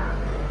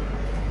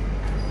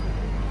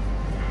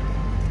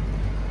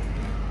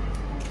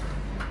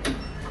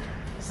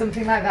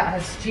 Something like that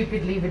has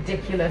stupidly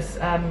ridiculous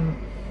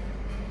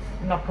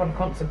knock-on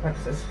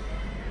consequences.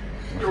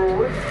 Of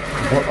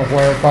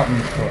where a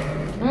button's put.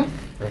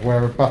 Of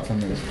where a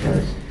button is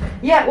placed.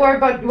 Yeah,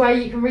 where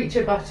you can reach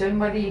a button,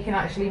 whether you can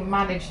actually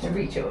manage to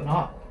reach it or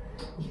not.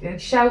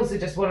 Shelves are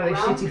just one of those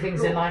shitty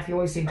things in life. You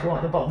always seem to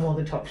want the bottom or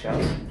the top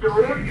shelf.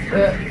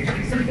 But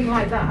something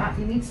like that,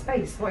 you need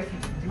space. Why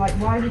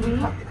would you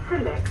have to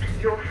select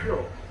your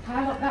floor?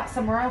 How about that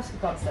somewhere else, for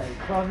God's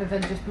sake, rather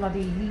than just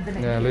bloody leaving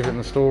it. Yeah, here. leave it in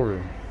the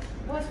storeroom.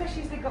 Well,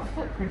 especially if they've got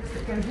footprints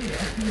that go here.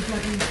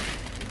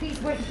 Please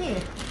wait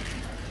here.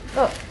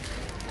 Look,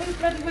 please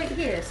bloody wait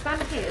here.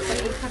 Stand here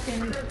so you're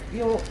fucking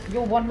you're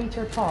 1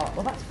 metre apart.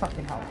 Well, that's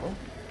fucking helpful.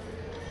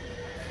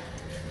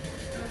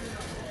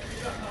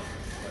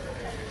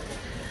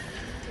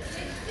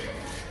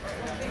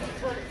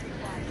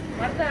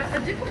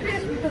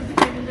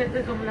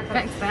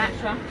 Thanks, Matt.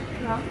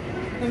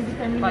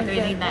 What do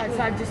we need next?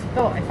 I just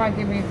thought if I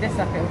can move this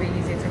up, it'll be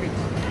easier to reach.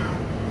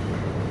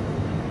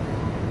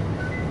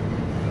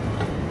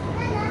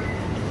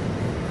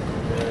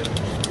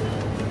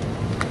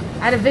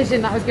 I had a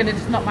vision that I was going to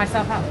just knock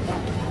myself out with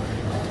that.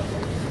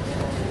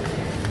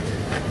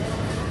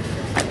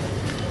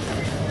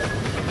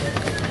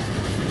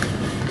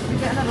 Can we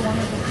get another one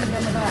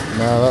on the back?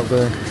 No, that'll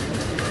do.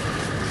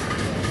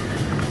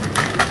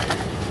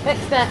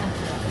 Fixed it.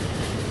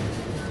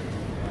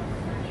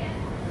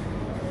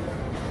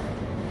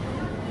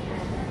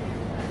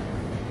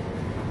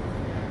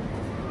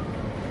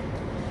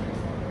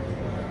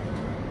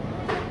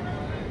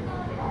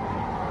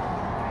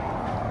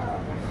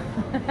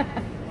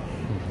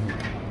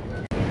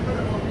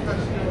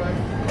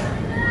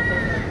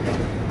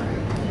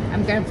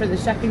 I'm going for the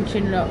second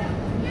chin look.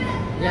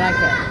 You like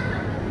it?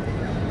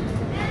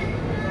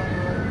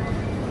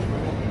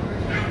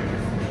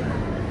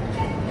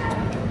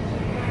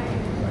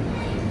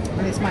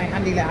 And it's my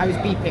handy that I was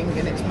beeping,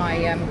 and it's my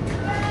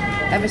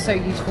ever so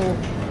useful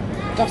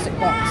gossip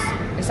box.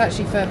 It's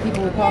actually for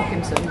people with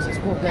Parkinson's. It's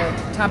called the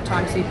Tab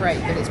Time Super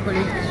 8, but it's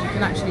brilliant because you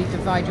can actually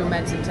divide your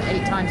meds into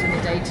 8 times in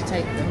the day to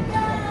take them.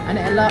 And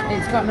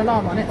it's got an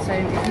alarm on it, so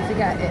if you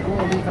forget, it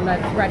will leave a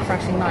red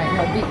flashing light and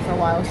it'll beep for a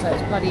while, so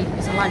it's a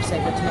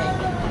lifesaver to me.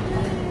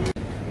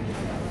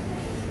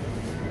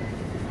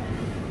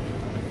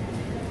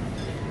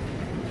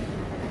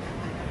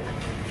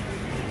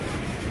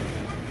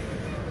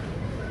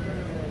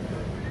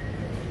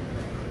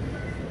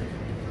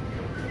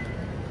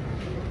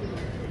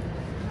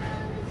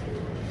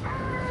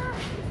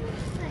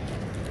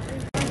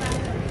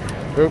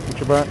 Oh, put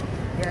your back.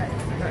 Yeah,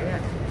 not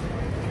yet.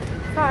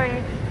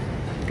 Sorry.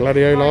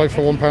 Gladio live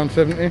for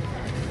 £1.70.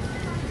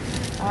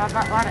 Oh, I've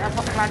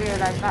got the Gladio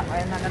loads that way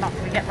and then they're not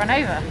going to get run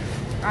over.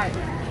 Right.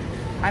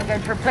 I'm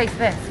going to replace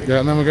this. Yeah,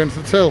 and then we're going to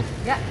the till.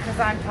 Yeah, because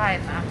I'm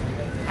tired now.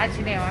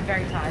 Actually, no, I'm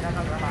very tired. I'm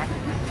not going to lie.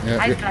 Yeah,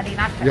 I'm bloody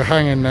knackered. you're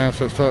hanging now,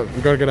 so it's time.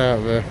 We've got to get out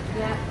of there.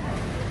 Yeah.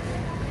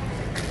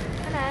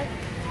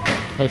 Hello.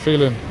 How you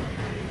feeling?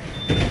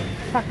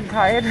 Fucking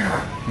tired.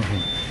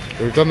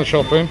 We've done the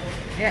shopping.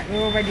 Yeah,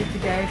 we're all ready to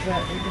go,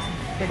 but we're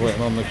just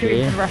Waiting on the queuing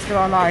queue. for the rest of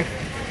our life.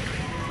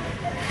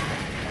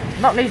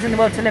 Not losing the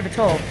will to live at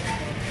all.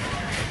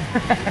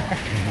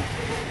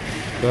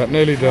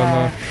 Nearly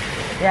done there.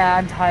 Yeah,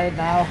 I'm tired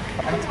now.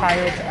 I'm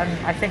tired,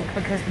 and I think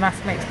because the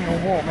mask makes me all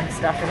warm and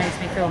stuff, it makes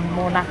me feel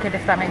more knackered,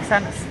 if that makes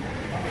sense.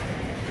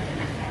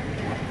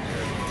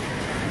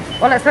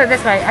 Well, let's put it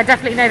this way. I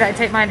definitely know that I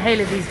take my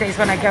inhaler these days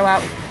when I go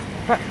out.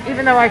 But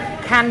even though I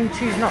can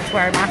choose not to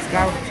wear a mask,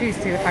 I'll choose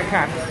to if I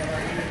can.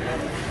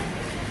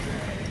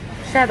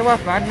 Share the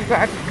wealth, man. You've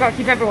got to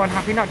keep everyone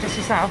happy, not just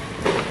yourself.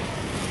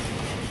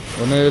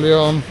 We're nearly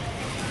on.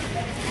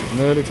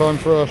 Nearly time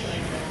for us.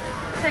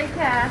 Take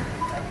care.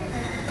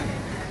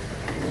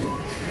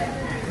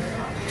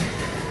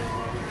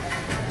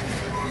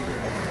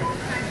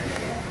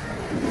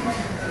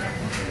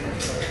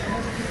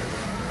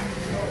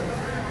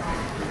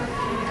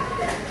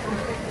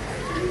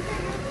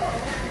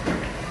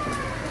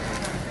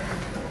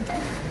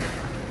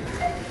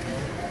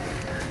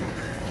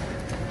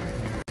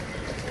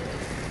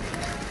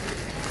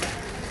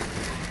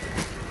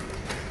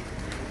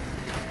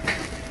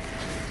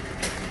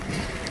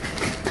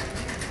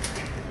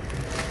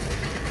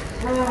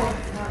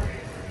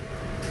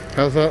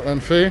 How's that then,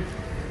 Fee?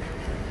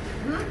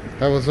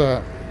 How was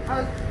that?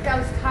 That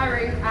was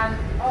tiring and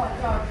oh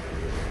god.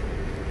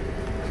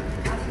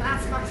 As an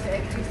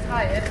asthmatic who's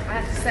tired, I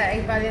have to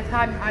say, by the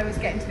time I was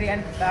getting to the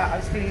end of that, I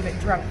was feeling a bit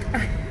drunk.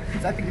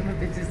 Because I think I'm a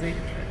bit dizzy.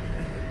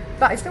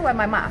 But I still wear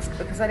my mask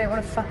because I don't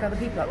want to fuck other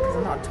people up because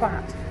I'm not a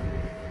twat.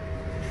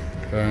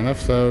 Fair enough,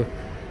 so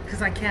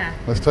Because I care.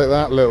 let's take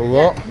that little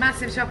lot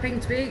Massive shopping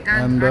to be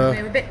and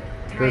I'm a bit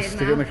go tired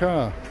stick it in the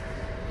car.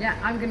 Yeah,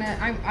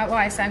 well,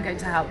 I say I'm going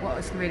to help.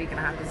 What's really going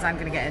to happen is I'm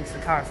going to get into the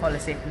car and fall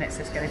asleep and it's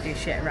just going to do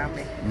shit around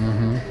me.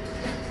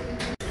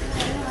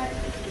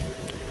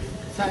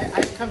 So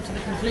I've come to the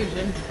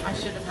conclusion I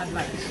should have had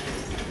lunch.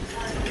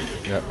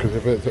 Yeah, because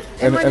if it's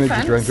In my energy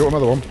defence- drink, do you want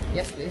another one?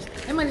 Yes, please.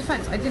 In my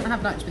defence, I didn't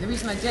have lunch, but the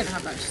reason I didn't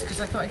have lunch is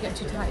because I thought I'd get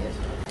too tired.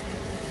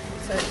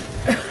 So...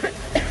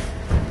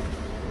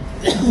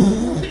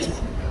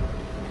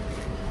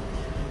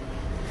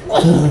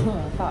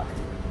 oh, fuck.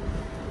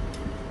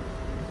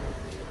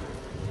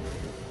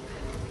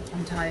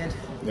 I'm tired.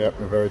 Yep,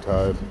 we're very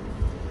tired.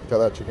 Get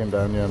that chicken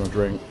down, yeah, and a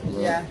drink.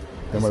 Yeah.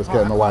 Then let's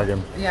get in the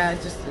wagon. Yeah,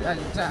 just I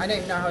don't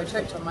even know how I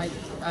choked on my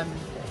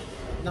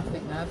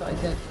nothing there, but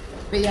I did.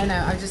 But yeah, no,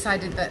 I've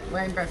decided that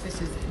having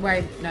breakfast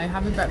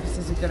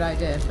is a good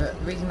idea. But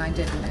the reason I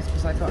didn't is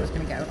because I thought I was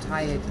going to get all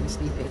tired and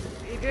sleepy.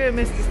 What are you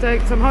doing, Mr.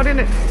 Stokes? I'm holding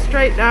it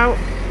straight now.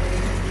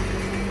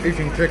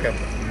 Eating chicken.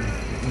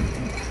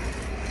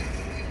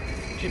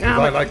 Do you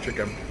know I like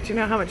chicken. Do you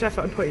know how much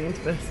effort I'm putting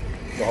into this?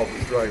 Well,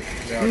 it's great.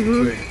 Yeah, I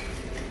can see.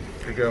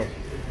 Good girl.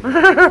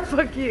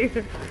 Fuck you.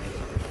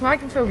 Well, I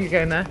can film you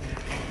going there.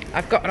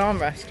 I've got an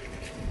armrest.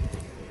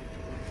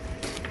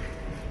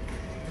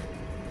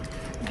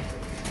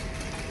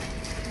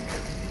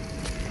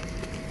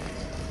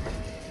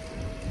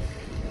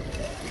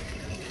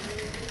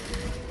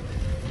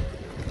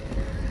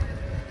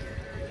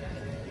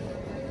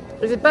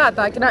 Is it bad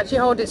that I can actually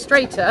hold it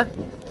straighter?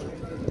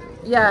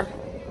 Yeah.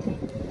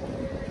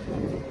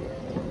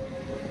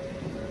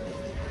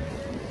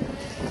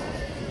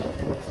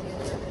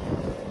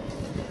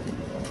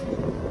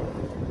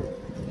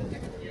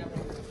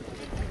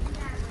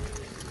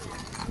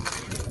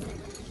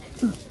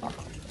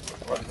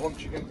 Right, there's one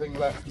chicken thing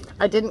left.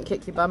 I didn't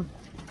kick your bum.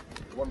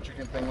 One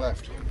chicken thing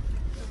left. Do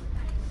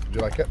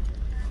you like it?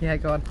 Yeah,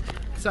 go on.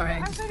 Sorry, I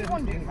was only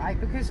wondering, right,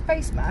 because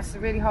face masks are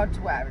really hard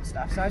to wear and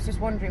stuff, so I was just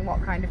wondering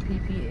what kind of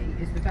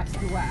PPE is the best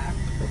to wear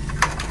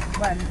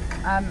when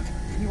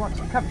you want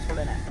to be comfortable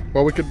in it.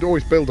 Well, we could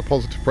always build a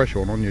positive pressure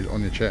on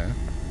your chair.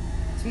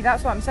 See,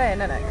 that's what I'm saying,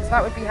 isn't it? Because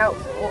that would be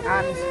helpful,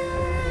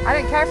 and I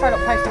don't care if I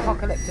look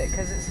post-apocalyptic,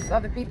 because it's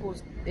other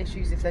people's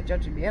issues if they're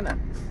judging me, innit?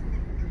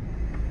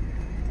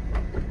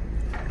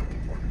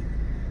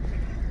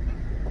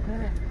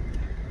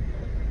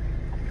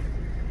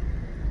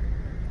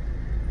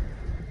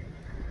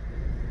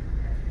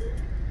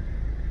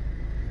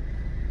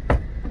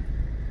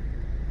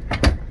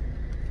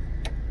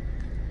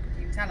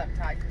 Tell I'm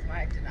tired because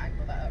my egg didn't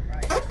angle that up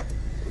right.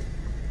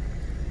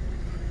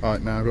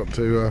 Right, now I've got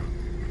to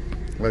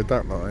load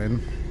that lot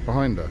in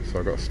behind her, so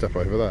I've got to step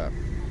over that.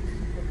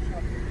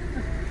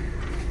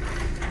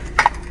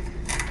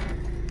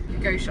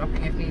 Go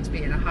shopping if needs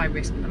be in a high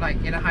risk,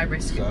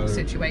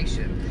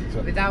 situation,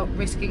 without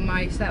risking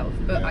myself.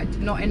 But Yeah.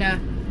 not in a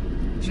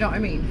Do you know what I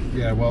mean?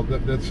 Yeah, well,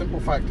 the simple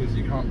fact is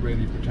you can't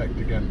really protect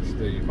against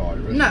the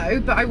virus.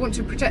 No, but I want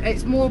to protect.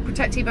 It's more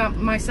protecting about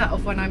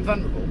myself when I'm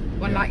vulnerable,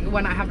 when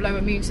when I have low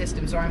immune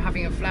systems or I'm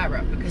having a flare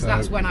up, because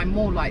that's when I'm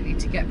more likely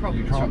to get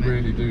problems. You can't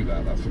really do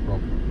that. That's the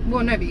problem.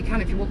 Well, no, but you can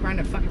if you walk around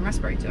in a fucking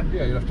respirator.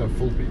 Yeah, you have to have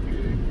full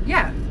PPE.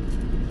 Yeah,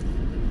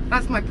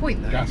 that's my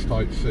point, though. Gas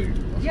tight suit.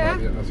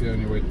 That's the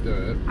only way to do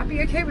it. I'd be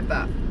okay with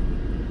that.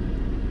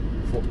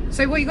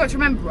 So what you got to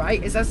remember,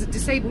 right, is as a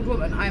disabled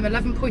woman, I am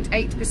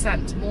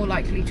 11.8% more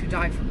likely to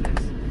die from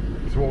this.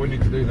 So what we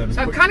need to do then is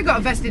so I've kind of got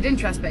a vested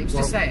interest, babes,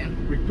 just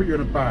saying. We put you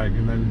in a bag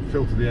and then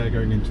filter the air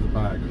going into the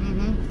bag.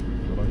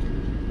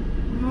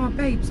 Oh,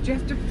 babes, do you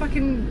have to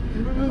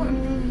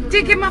fucking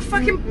dig in my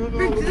fucking...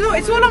 Look,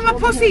 it's all on my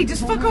pussy,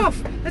 just fuck off.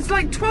 There's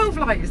like 12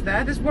 lighters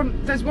there. There's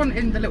one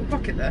in the little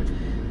pocket there.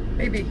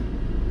 Baby,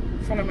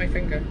 follow my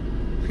finger.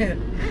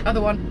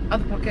 Other one,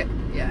 other pocket,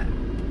 yeah.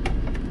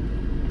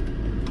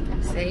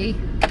 See?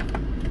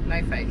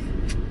 No faith.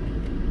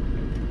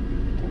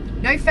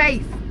 No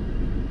faith!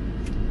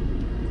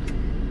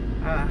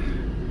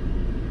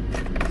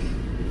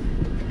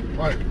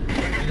 Right,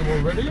 are you all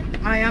ready?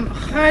 I am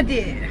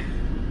ready.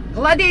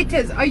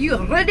 Gladiators, are you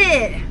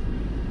ready?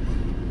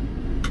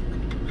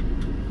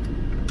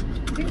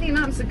 Didn't the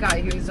announcer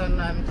guy who was on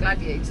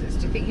Gladiators,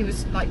 do you think he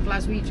was like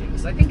Glaswegian?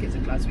 Because I think it's a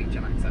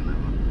Glaswegian accent, that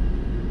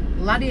one.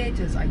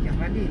 Gladiators, are you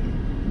ready?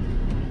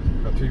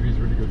 That TV's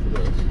really good for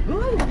this.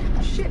 Ooh,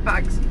 shit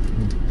bags.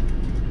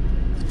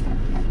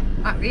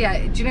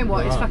 Yeah, do you know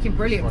what? It's fucking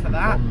brilliant for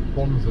that.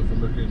 Bonza for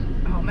looking.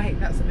 Oh, mate,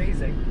 that's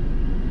amazing.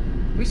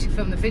 We should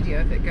film the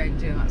video of it going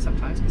doing that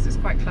sometimes because it's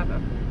quite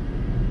clever.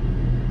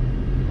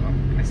 Well,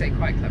 I say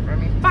quite clever, I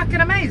mean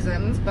fucking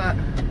amazing, but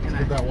you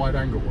know. That wide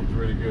angle one's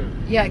really good.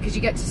 Yeah, because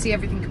you get to see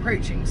everything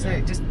approaching, so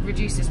it just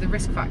reduces the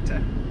risk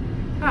factor.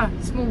 Ah,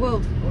 small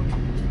world. Or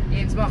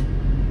Ian's mum.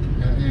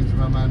 Yeah, Ian's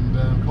mum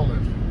and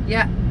Colin.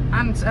 Yeah,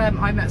 and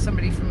I met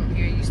somebody from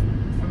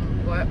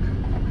from work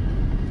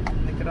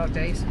in the good old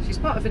days. She's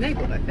part of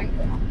Enabled, I think.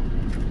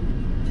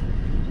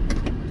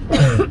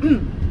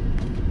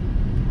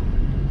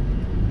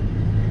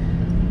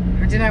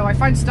 I don't know, I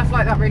find stuff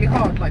like that really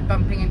hard, like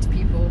bumping into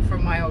people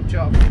from my old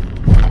job.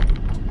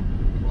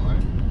 Why?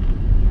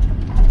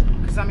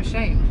 Because I'm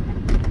ashamed.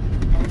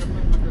 I've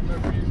got no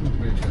reason to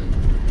be ashamed.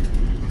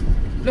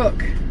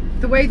 Look,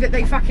 the way that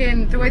they fucked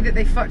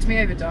me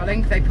over,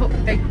 darling.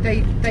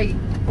 They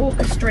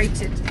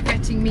orchestrated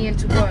getting me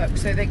into work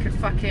so they could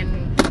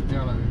fucking...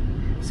 Yeah, I know.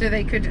 So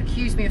they could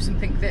accuse me of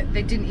something that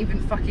they didn't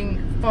even fucking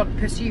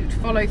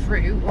follow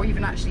through or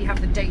even actually have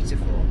the data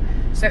for.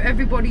 So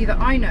everybody that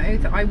I know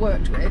that I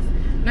worked with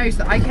knows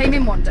that I came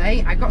in one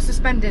day, I got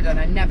suspended and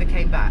I never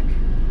came back.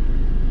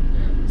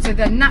 Yeah. So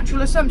their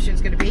natural assumption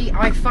is going to be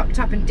I fucked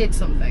up and did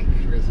something.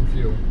 Should we get some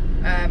fuel?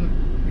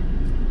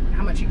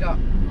 How much you got?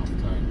 Half a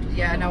tank.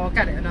 Yeah, no, I'll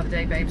get it another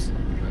day, babes.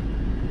 Okay.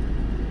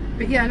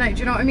 But yeah, no, do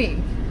you know what I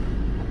mean?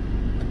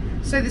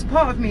 So there's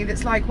part of me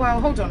that's like, well,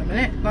 hold on a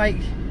minute,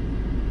 like,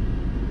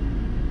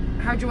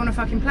 how do you want to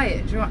fucking play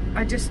it? Do you know,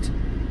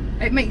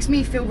 it makes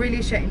me feel really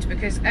ashamed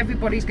because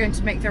everybody's going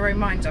to make their own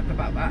minds up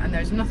about that and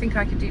there's nothing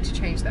I can do to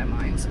change their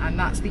minds, and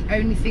that's the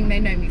only thing they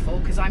know me for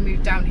because I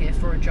moved down here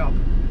for a job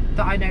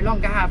that I no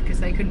longer have because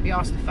they couldn't be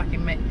asked to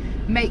fucking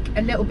make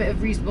a little bit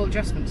of reasonable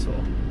adjustments for.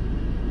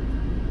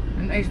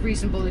 And those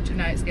reasonable,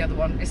 no, it's the other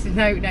one. It's the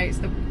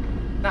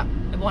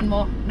one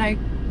more. No,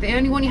 the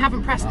only one you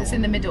haven't pressed that's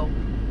in the middle.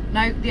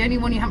 No, the only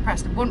one you haven't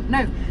pressed.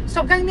 No,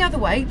 stop going the other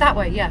way. That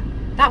way, yeah.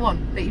 That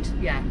one.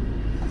 Yeah.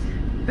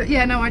 But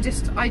yeah, no, I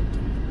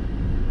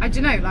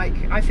don't know, like,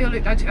 I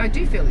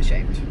do feel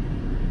ashamed.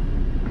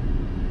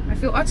 I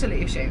feel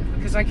utterly ashamed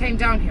because I came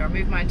down here, I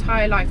moved my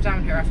entire life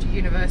down here after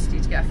university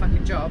to get a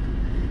fucking job,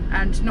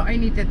 and not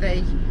only did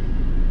they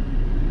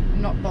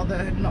not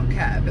bother, not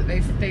care, but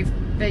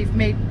they've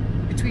made,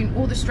 between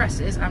all the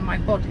stresses and my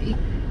body,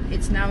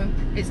 it's now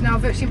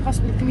virtually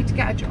impossible for me to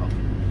get a job.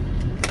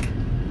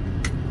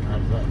 How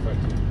does that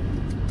affect you?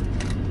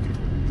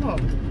 Well,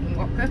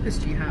 what purpose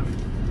do you have?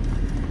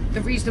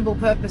 The reasonable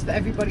purpose that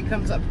everybody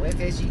comes up with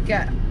is you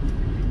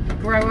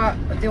grow up,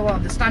 well,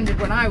 the standard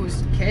when I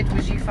was a kid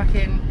was you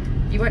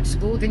went to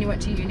school, then you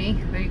went to uni,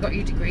 then you got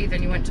your degree,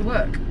 then you went to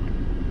work.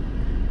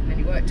 And then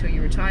you work till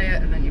you retire,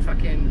 and then you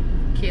fucking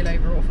keel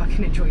over or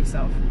fucking enjoy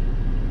yourself.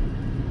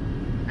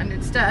 And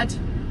instead,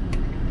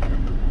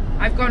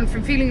 I've gone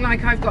from feeling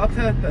like I've got a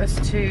purpose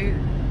to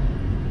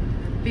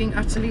being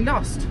utterly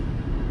lost.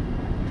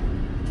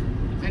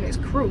 And it's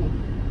cruel.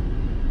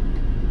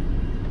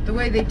 The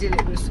way they did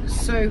it was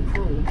so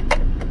cruel.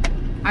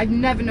 I've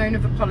never known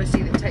of a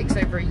policy that takes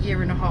over a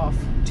year and a half,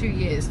 2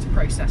 years to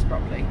process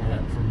properly. Yeah,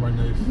 from when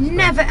they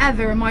never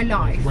ever in my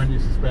life. When you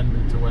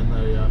suspended to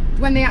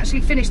when they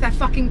actually finish their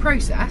fucking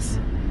process.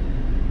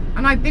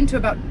 And I've been to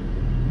about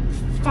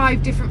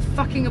 5 different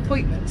fucking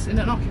appointments in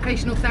an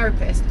occupational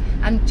therapist,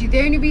 and the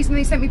only reason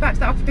they sent me back to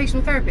that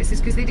occupational therapist is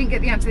because they didn't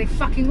get the answer they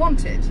fucking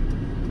wanted.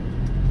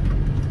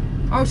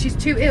 Oh, she's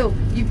too ill.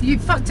 You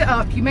fucked it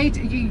up. You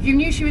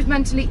knew she was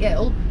mentally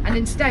ill. and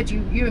instead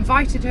you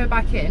invited her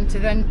back in to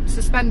then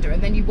suspend her,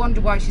 and then you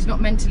wonder why she's not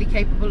mentally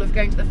capable of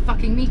going to the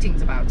fucking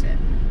meetings about it.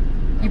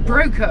 You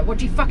broke her. What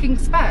do you fucking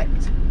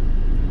expect?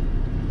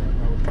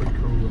 That was pretty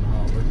cruel and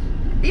heartless.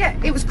 Yeah,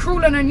 it was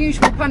cruel and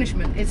unusual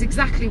punishment. It's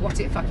exactly what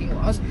it fucking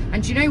was.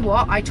 And do you know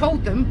what? I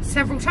told them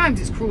several times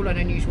it's cruel and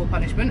unusual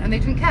punishment, and they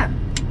didn't care.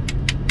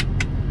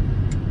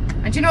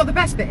 And do you know what the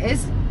best bit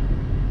is?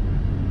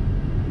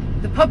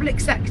 The public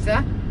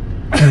sector,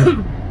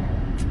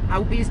 I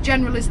will be as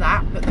general as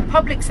that, but the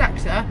public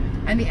sector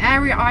and the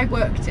area I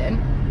worked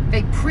in,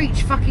 they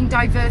preach fucking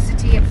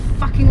diversity and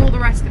fucking all the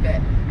rest of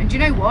it. And do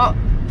you know what?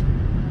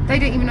 They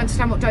don't even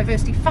understand what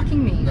diversity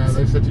fucking means. No,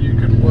 they said you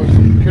couldn't work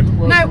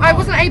No, I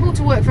wasn't able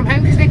to work from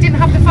home because they didn't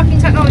have the fucking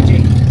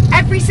technology.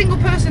 Every single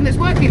person that's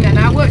working there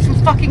now works from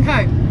fucking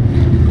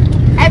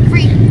home.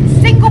 Every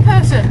single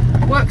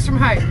person works from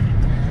home.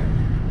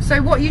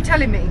 So what are you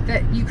telling me?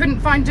 That you couldn't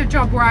find a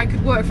job where I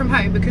could work from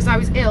home because I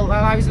was ill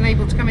and I was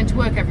unable to come into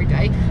work every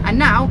day, and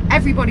now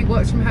everybody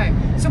works from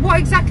home. So what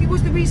exactly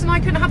was the reason I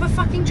couldn't have a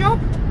fucking job?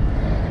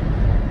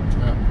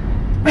 Yeah.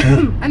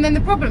 And then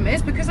the problem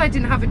is, because I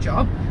didn't have a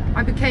job,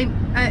 I became,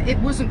 it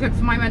wasn't good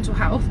for my mental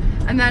health,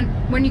 and then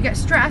when you get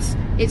stressed,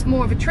 it's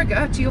more of a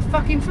trigger to your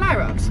fucking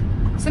flare-ups.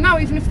 So now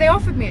even if they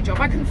offered me a job,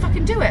 I couldn't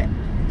fucking do it.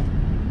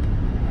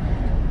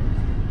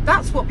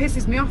 That's what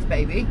pisses me off,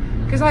 baby.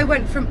 Because I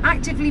went from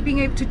actively being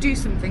able to do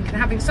something and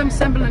having some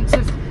semblance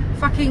of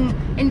fucking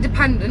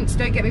independence,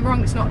 don't get me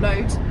wrong, it's not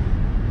loads.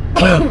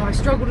 I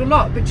struggled a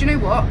lot, but do you know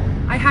what?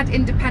 I had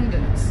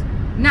independence.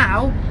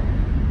 Now,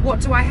 what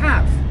do I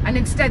have? And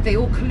instead they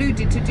all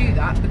colluded to do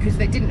that because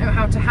they didn't know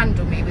how to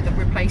handle me with a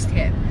replaced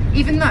hip.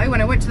 Even though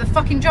when I went to the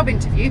fucking job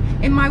interview,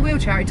 in my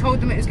wheelchair, I told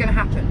them it was going to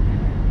happen.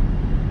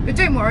 But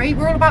don't worry,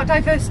 we're all about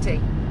diversity.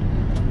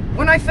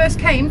 When I first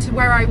came to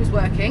where I was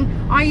working,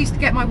 I used to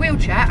get my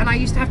wheelchair and I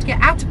used to have to get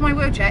out of my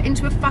wheelchair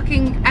into a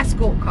fucking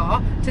escort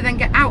car to then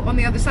get out on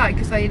the other side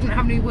because they didn't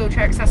have any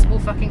wheelchair accessible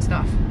fucking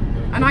stuff.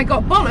 And I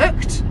got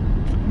bollocked.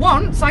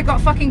 Once I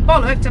got fucking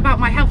bollocked about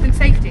my health and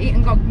safety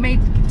and got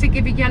made to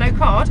give a yellow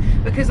card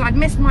because I'd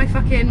missed my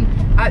fucking,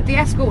 the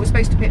escort was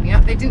supposed to pick me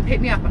up, they didn't pick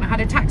me up and I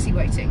had a taxi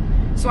waiting.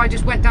 So I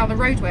just went down the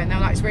roadway and they're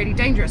like, it's really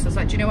dangerous. I was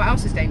like, do you know what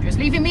else is dangerous?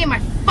 Leaving me in my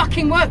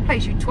fucking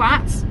workplace, you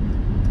twats.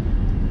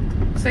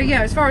 So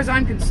yeah, as far as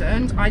I'm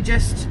concerned,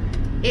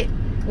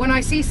 when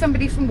I see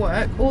somebody from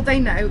work, all they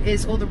know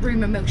is all the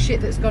rumour mill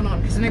shit that's gone on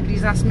because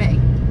nobody's asked me.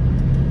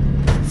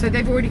 So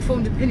they've already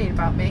formed an opinion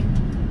about me.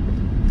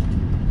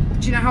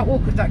 Do you know how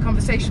awkward that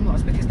conversation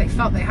was? Because they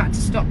felt they had to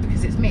stop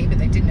because it's me, but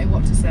they didn't know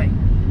what to say.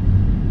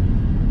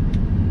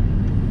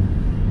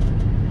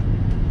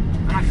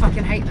 And I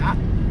fucking hate that.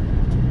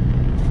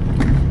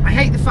 I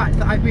hate the fact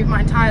that I've moved my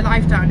entire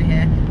life down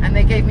here and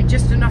they gave me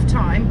just enough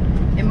time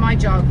in my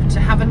job to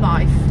have a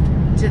life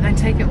to then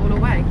take it all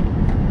away.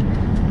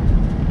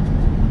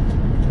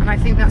 And I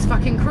think that's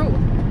fucking cruel.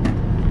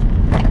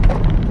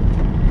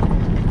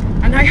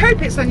 And I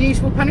hope it's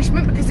unusual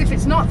punishment, because if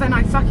it's not, then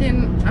I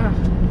fucking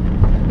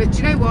but do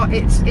you know what,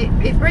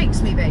 it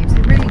breaks me, babes,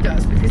 it really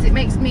does, because it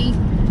makes me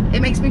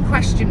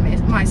question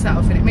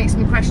myself, and it makes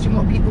me question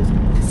what people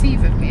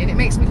perceive of me, and it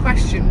makes me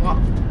question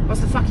what's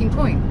the fucking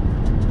point.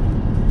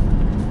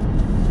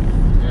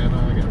 Yeah, no,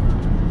 I get that.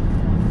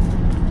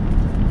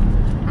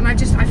 And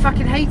I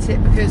fucking hate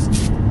it, because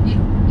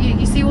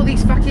you see all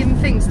these fucking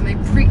things and they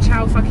preach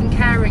how fucking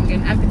caring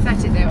and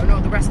empathetic they are and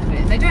all the rest of it,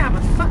 and they don't have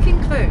a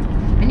fucking clue.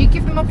 And you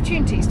give them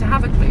opportunities to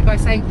have a clue by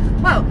saying,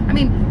 well, I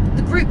mean,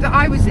 the group that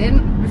I was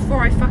in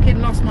before I fucking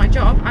lost my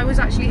job, I was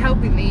actually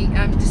helping the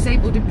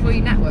disabled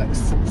employee networks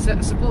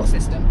support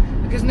system,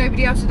 because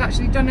nobody else had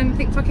actually done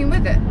anything fucking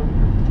with it.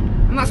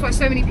 And that's why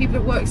so many people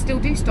at work still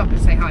do stop and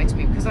say hi to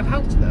me, because I've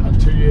helped them. And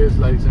 2 years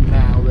later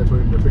now, they're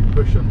putting a big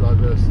push on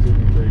diversity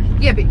and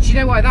inclusion. Yeah, but do you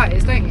know why that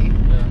is, don't you?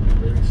 Yeah,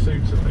 they're being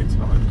sued so many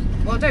times.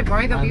 Well, don't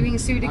worry, they'll be being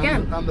sued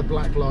again. And the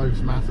Black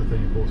Lives Matter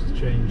thing, of course, has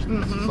changed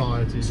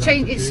society's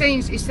It's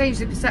changed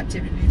the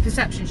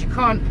perceptions. You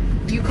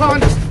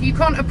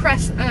can't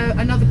oppress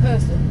another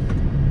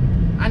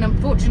person. And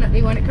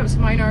unfortunately, when it comes to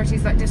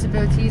minorities like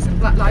disabilities and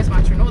Black Lives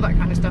Matter and all that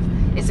kind of stuff,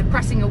 it's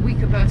oppressing a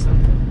weaker person.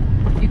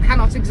 You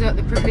cannot exert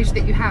the privilege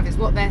that you have, is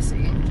what they're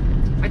saying.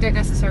 I don't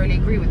necessarily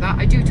agree with that.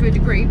 I do to a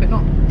degree, but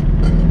not.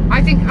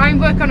 I think I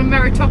work on a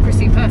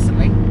meritocracy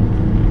personally,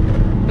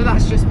 but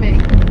that's just me. Do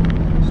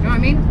you know what I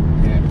mean?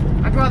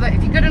 Yeah. I'd rather,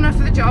 if you're good enough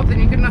for the job, then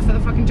you're good enough for the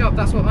fucking job.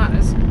 That's what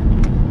matters.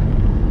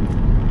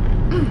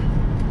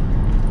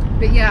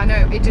 But yeah,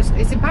 no,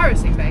 it's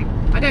embarrassing, babe.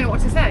 I don't know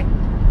what to say.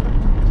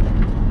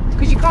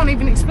 Because you can't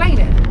even explain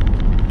it.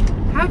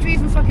 How do you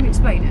even fucking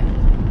explain it?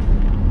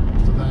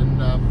 So then,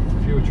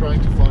 if you were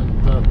trying to find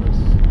purpose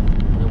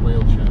in a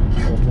wheelchair,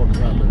 what does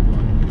that look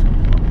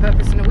like?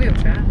 Purpose in a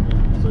wheelchair?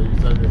 Yeah. So you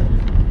said that you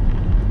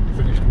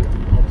finished,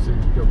 obviously you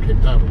got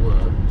kicked out of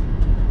work,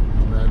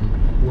 and then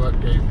work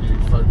gave you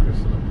focus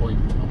and a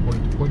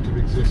point of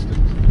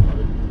existence.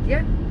 Right?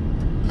 Yeah.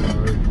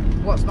 So,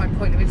 what's my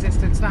point of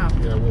existence now?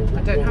 yeah, well,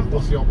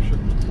 what's the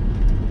options?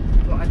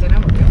 Well, I don't know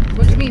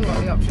what do you mean, what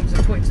are the options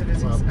and points of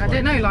existence? Well, I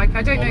don't know, like,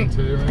 I don't know.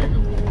 Volunteering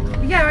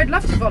or... Yeah, I'd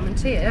love to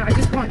volunteer. I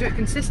just can't do it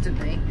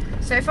consistently.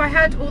 So if I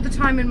had all the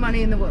time and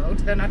money in the world,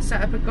 then I'd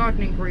set up a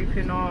gardening group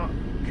in our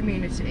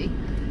community.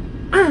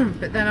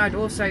 But then I'd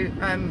also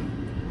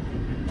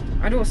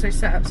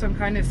set up some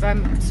kind of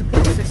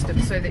support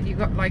system, so that you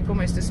got like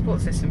almost a support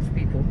system for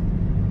people.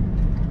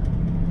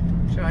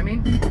 Do you know what I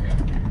mean?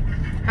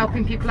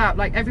 Helping people out,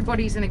 like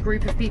everybody's in a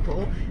group of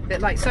people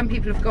that, like, some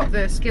people have got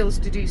the skills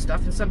to do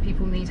stuff and some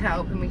people need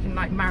help, and we can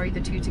like marry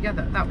the two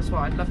together. That was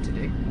what I'd love to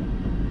do.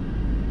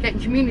 Getting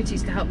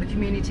communities to help the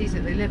communities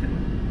that they live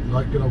in.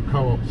 Like good old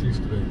co-ops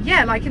used to be.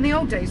 Yeah, like in the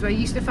old days where you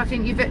used to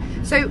fucking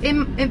so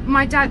in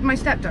my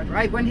stepdad,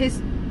 right, when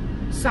his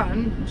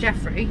son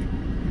Jeffrey,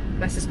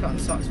 bless his cotton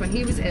socks, when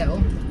he was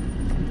ill,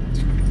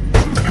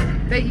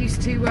 they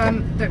used to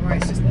don't worry,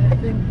 it's just their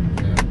thing.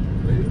 Yeah,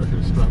 I should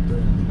have strapped it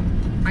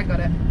in. I got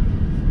it.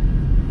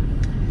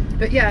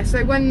 But yeah,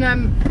 so when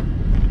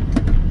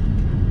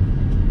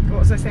what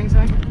was I saying,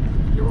 sorry?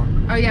 You're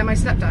on. Oh yeah, my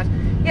stepdad.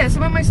 Yeah,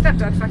 so when my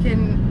stepdad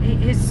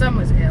his son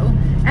was ill,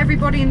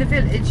 everybody in the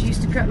village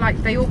used to cut,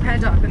 like, they all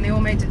paired up and they all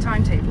made a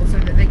timetable so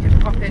that they could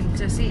pop in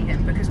to see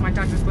him, because my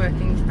dad was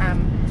working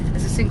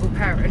as a single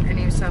parent and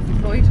he was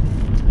self-employed.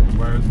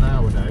 Whereas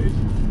nowadays,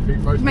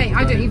 mate,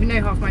 I don't even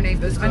know half my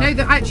neighbours. I know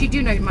that I actually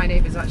do know my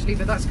neighbours actually,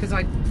 but that's because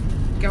I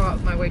go out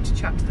of my way to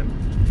chat to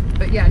them.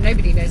 But yeah,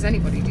 nobody knows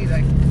anybody, do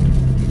they?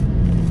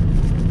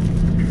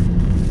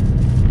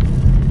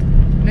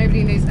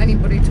 Nobody knows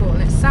anybody at all,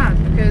 and it's sad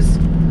because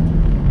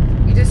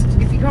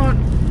if you can't,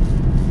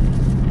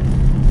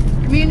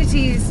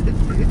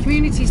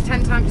 communities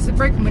 10 times, it's a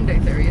broken window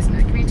theory, isn't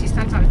it? Communities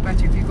 10 times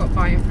better if you've got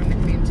buy-in from the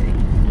community.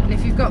 And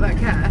if you've got that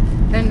care,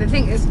 then the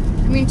thing is,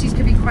 communities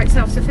could be quite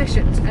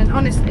self-sufficient, and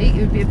honestly, it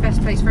would be the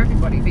best place for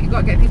everybody, but you've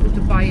got to get people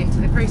to buy into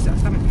the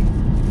process, haven't you?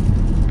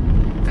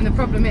 And the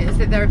problem is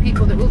that there are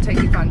people that will take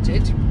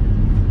advantage,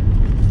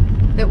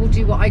 that will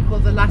do what I call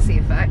the lassie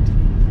effect,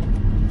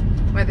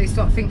 where they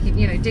start thinking,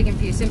 you know, digging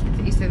for your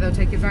sympathy, so they'll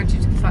take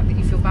advantage of the fact that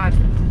you feel bad for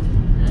them.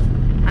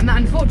 And that,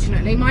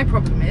 unfortunately, my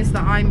problem is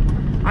that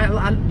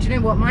do you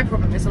know what my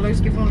problem is? I'll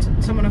always give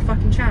someone a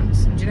fucking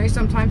chance. And do you know,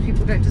 sometimes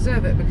people don't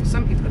deserve it, because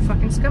some people are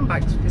fucking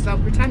scumbags, because they'll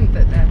pretend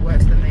that they're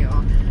worse than they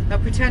are. They'll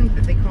pretend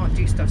that they can't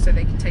do stuff so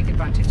they can take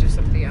advantage of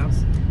somebody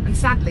else. And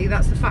sadly,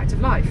 that's the fact of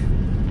life.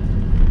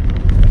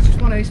 It's just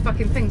one of those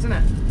fucking things, isn't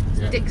it?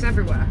 Yeah. Dicks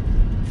everywhere.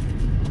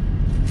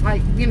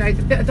 Like, you know,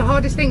 the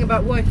hardest thing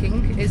about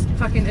working is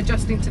fucking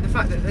adjusting to the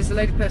fact that there's a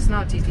load of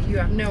personalities that you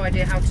have no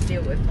idea how to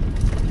deal with.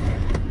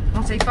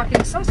 Not a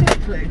fucking sausage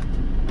clue.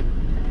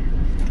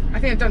 I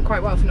think I've done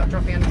quite well for not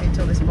dropping anything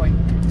until this point.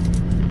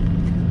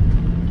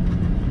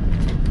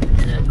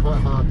 Yeah,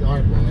 quite hard to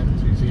hide one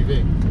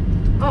M2CV.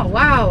 Oh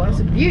wow, that's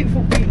a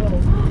beautiful people.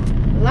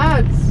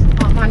 Lads.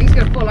 Oh man, he's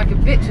gonna pull like a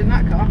bitch in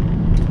that car.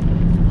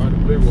 I had a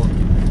blue one.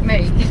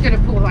 Mate, he's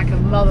gonna pull like a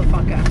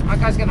motherfucker. That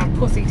guy's gonna have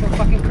pussy till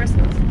fucking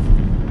Christmas.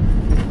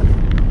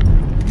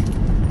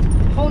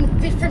 Whole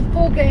different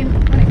ball game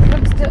when it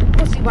comes to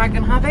pussy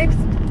wagon, huh babes?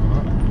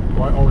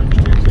 Quite orange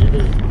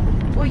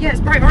 2CV. Well yeah,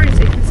 it's bright orange,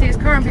 so you can see his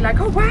car and be like,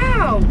 oh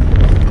wow!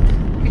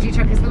 Could you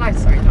chuck us the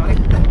lights? Sorry,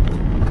 darling.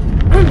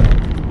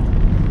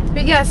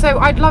 But yeah, so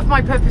I'd love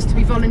my purpose to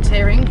be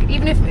volunteering,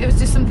 even if it was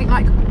just something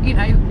like, you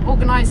know,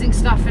 organising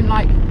stuff and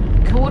like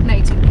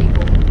coordinating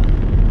people.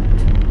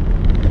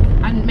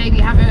 And maybe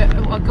have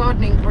a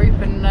gardening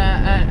group and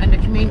a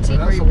community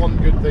group. That's the one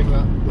good thing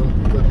that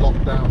the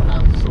lockdown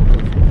has sort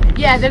of...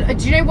 Yeah,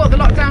 do you know what the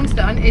lockdown's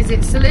done? Is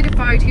it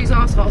solidified who's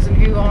arseholes and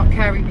who aren't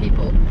caring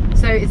people.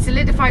 So it's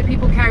solidified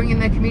people caring in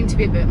their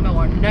community a bit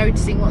more and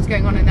noticing what's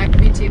going on in their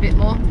community a bit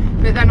more.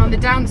 But then on the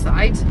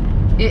downside,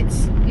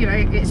 it's, you know,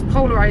 it's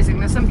polarising.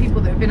 There's some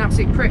people that have been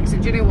absolute pricks,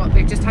 and do you know what?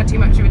 They've just had too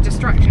much of a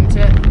distraction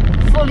to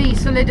fully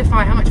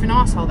solidify how much of an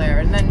arsehole they are,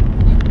 and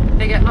then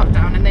they get locked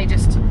down and they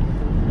just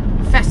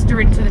fester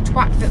into the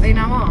twat that they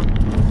now are.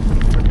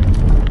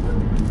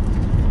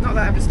 Not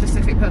that I have a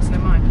specific person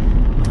in mind.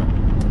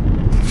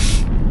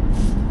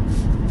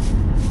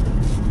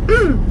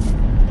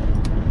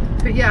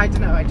 But yeah, I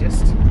don't know,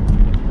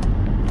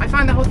 I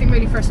find the whole thing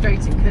really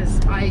frustrating,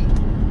 because I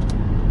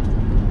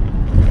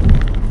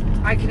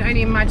can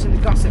only imagine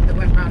the gossip that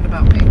went round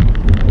about me.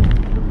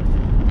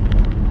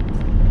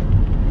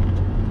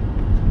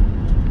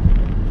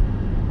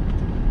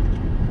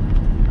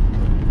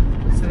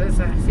 So there's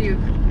a few,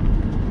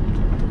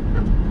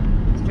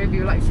 maybe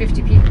like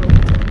 50 people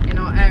in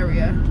our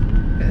area,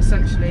 but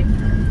essentially,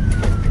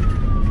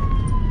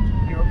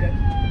 you're all good.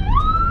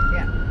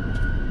 Yeah.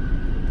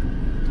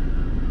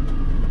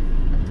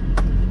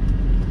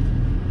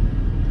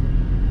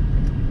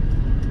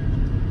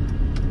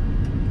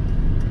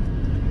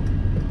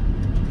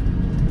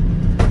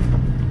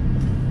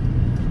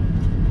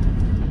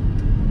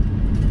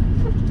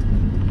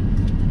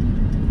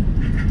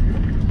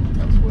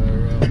 That's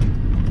where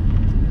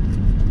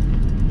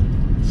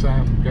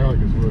Sam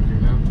Gallagher's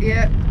working now.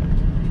 Yeah.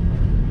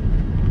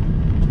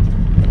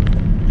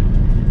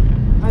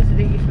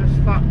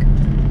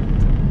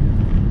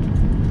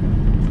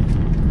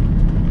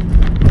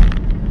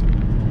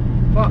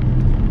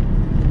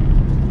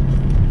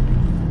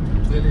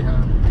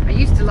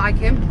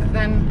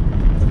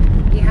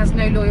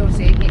 no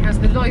loyalty. He has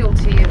the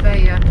loyalty of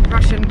a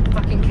Russian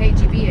fucking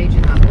KGB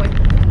agent, that boy.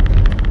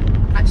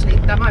 Actually,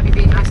 that might be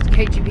being nice to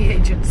KGB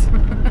agents.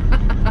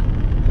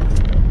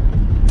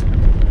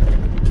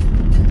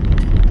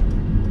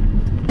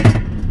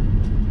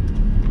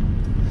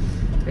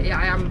 But yeah,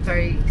 I am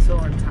very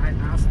sore and tired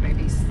now, so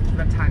maybe it's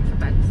time for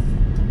beds.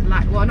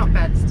 Well, not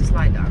beds, just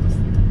lie downs.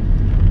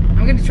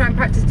 I'm going to try and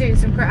practice doing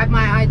some.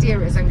 My idea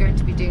is I'm going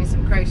to be doing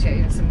some crochet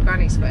and some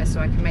granny squares so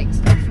I can make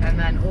stuff, and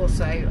then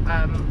also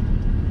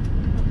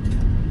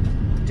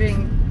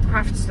doing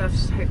craft stuff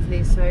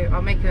hopefully. So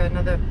I'll make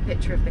another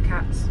picture of the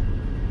cats.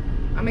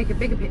 I'll make a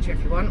bigger picture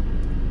if you want.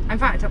 In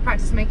fact, I'll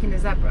practice making a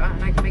zebra,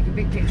 and I can make a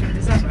big picture of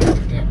the zebra.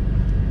 Yeah.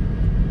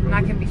 And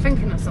I can be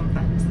thinking of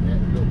something. Yeah,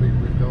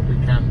 we've got to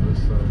be canvas.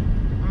 So.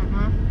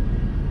 Mhm.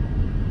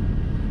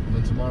 And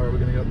then tomorrow we're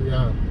going to go up the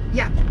yard.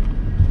 Yeah.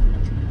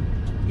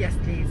 Yes,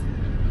 please.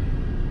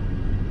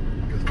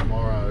 Because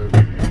tomorrow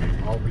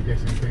I'll be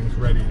getting things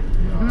ready.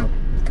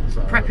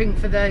 So Prepping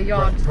for the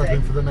yard day.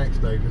 Prepping for the next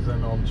day, because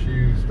then on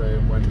Tuesday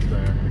and Wednesday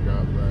I'm going to go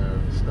up there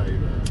and stay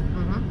there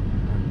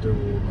and do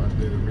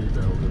the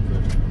rebuild of the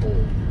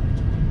hall.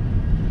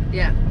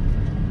 Yeah.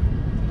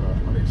 But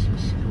I need some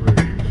screws.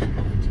 I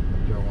need to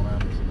go on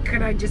Amazon.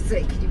 Can I just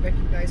say, can you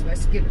recognise my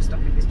skill of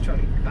stopping this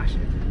trolley from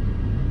bashing?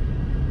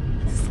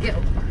 It's a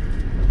skill.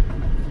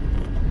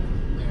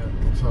 Yeah,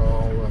 so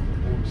I'll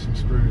order some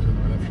screws in a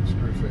minute from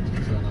screw fix to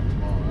turn up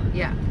tomorrow.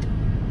 Yeah.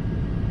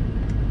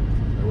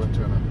 They won't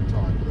turn up in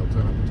time, but they'll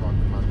turn up in time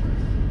for Monday.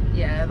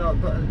 Yeah,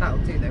 that'll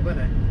do though, won't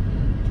it?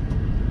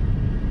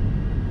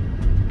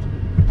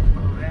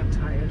 Oh, I am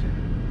tired.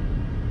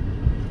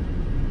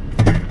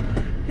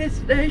 It's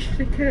nice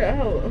to get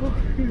out. Oh,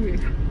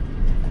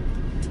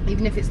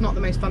 even if it's not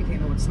the most fun thing in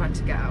the world, it's nice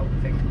to get out, I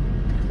think.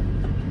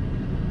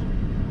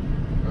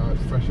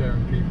 It's fresh air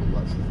and people,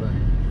 that's the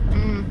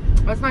thing.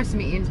 Well, it's nice to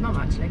meet Ian's mum,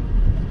 actually.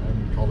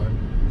 And Colin.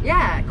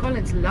 Yeah,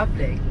 Colin's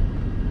lovely.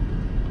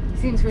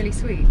 He seems really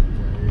sweet.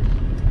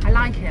 Yeah, I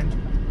like him.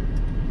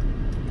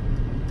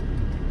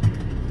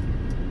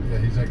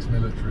 he's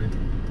ex-military.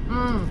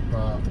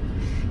 But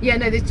yeah,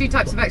 no, there's two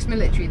types of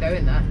ex-military though,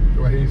 isn't there?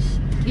 well,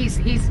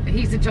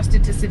 He's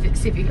adjusted to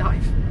civvy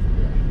life.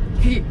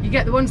 yeah. You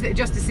get the ones that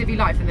adjust to civvy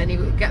life, and then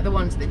you get the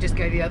ones that just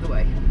go the other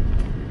way.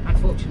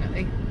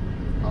 Unfortunately.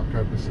 Can't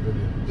cope with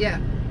civilians. Yeah,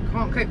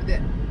 can't cope with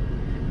it.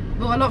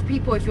 Well, a lot of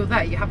people, if you're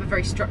there, you have a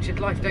very structured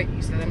life, don't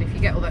you? So then if you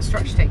get all that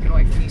structure taken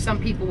away from you, some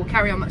people will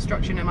carry on that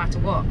structure no matter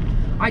what.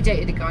 I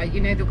dated a guy,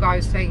 you know, the guy I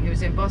was saying who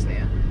was in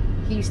Bosnia.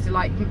 He used to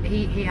like,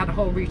 he had a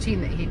whole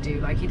routine that he'd do,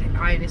 like he'd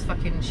iron his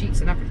fucking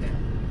sheets and everything.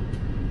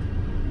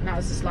 And I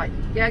was just like,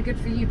 yeah, good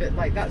for you, but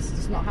like that's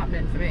just not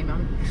happening for me,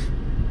 man.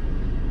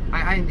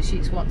 I ironed the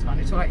sheets once, man.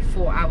 It took like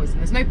 4 hours, and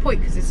there's no point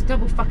because it's a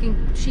double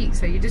fucking sheet,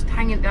 so you're just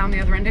hanging down the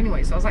other end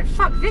anyway. So I was like,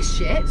 fuck this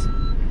shit.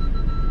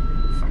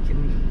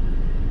 Fucking.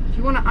 If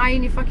you want to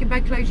iron your fucking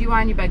bedclothes, you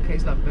iron your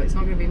bedclothes, love, but it's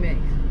not going to be me.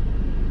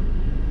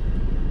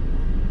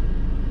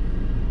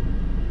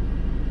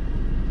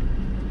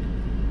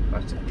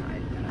 What a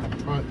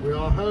night. Right, we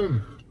are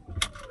home.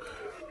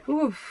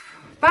 Oof.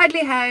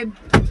 Badly home.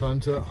 Time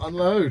to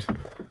unload. I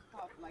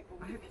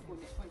hope you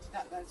pointed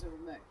out there's a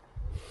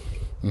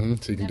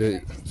remote. So you can do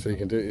it. So you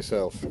can do it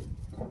yourself. I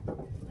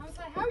was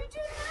like, how are you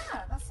doing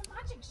that? That's some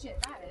magic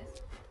shit, that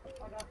is.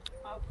 Hold on.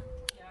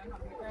 Yeah, I'm not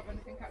going to grab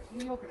anything out.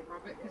 You're going to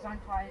grab it because I'm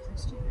tired and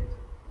stupid.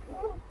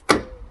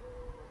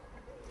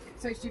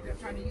 It's so stupid I'm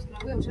trying to use my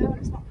wheelchair when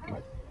it's not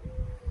powered.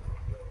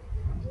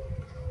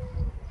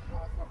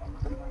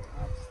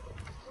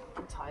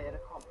 I'm tired.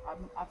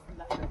 I've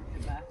left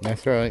everything there.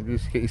 That's right.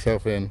 Just get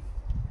yourself in.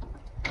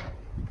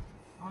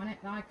 On it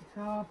like a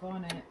car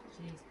bonnet.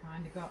 She's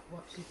kind of got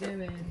what she's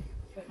doing,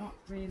 but not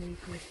really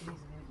because she's an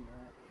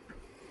idiot.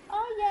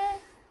 Oh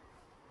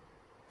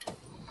yeah.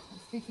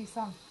 Spooky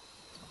song.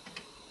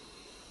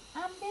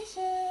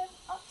 Ambition,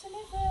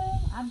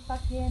 optimism, I'm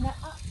fucking it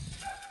up.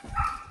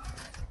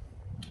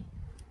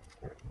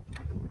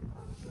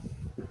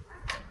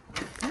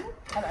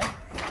 Hello.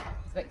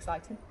 It's a bit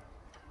exciting.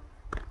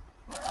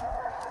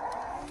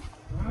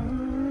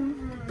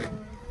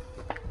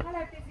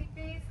 Hello, busy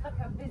bees. Look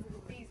how busy the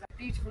bees are.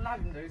 Beautiful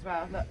lavender as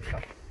well. Look,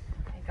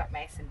 you've got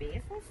mason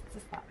bees.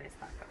 Just like this.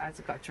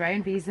 You've got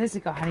drone bees,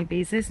 you've got honey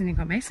bees, and you've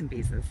got mason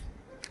bees.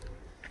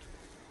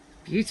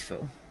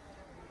 Beautiful.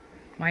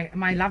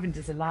 My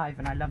lavender's alive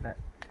and I love it.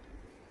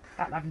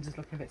 That lavender's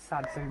looking a bit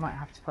sad, so we might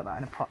have to put that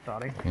in a pot,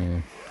 darling.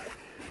 I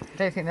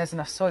don't think there's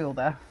enough soil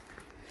there.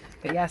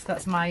 But yes,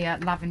 that's my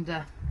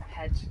lavender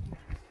hedge.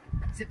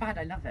 Is it bad?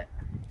 I love it.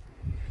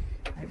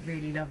 I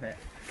really love it.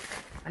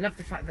 I love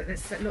the fact that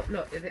this,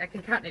 look, I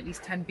can count at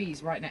least 10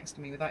 bees right next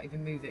to me without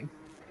even moving.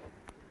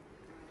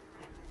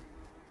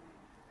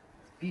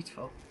 It's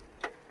beautiful.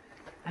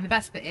 And the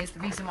best bit is, the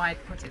reason why I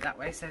put it that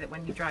way, so that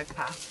when you drive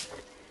past,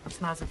 it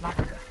smells of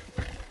lavender.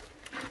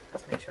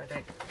 Let's make sure I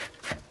don't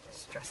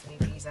stress any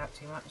bees out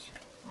too much.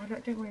 Oh,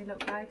 look, don't worry, little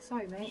guy.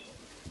 Sorry, mate.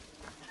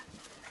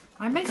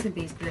 My mason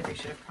bees delivery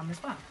should have come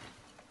as well.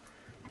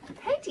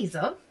 Hey,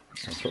 Diesel.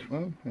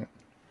 Yeah.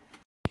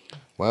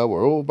 Well,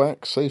 we're all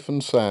back safe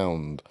and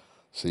sound.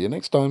 See you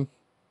next time.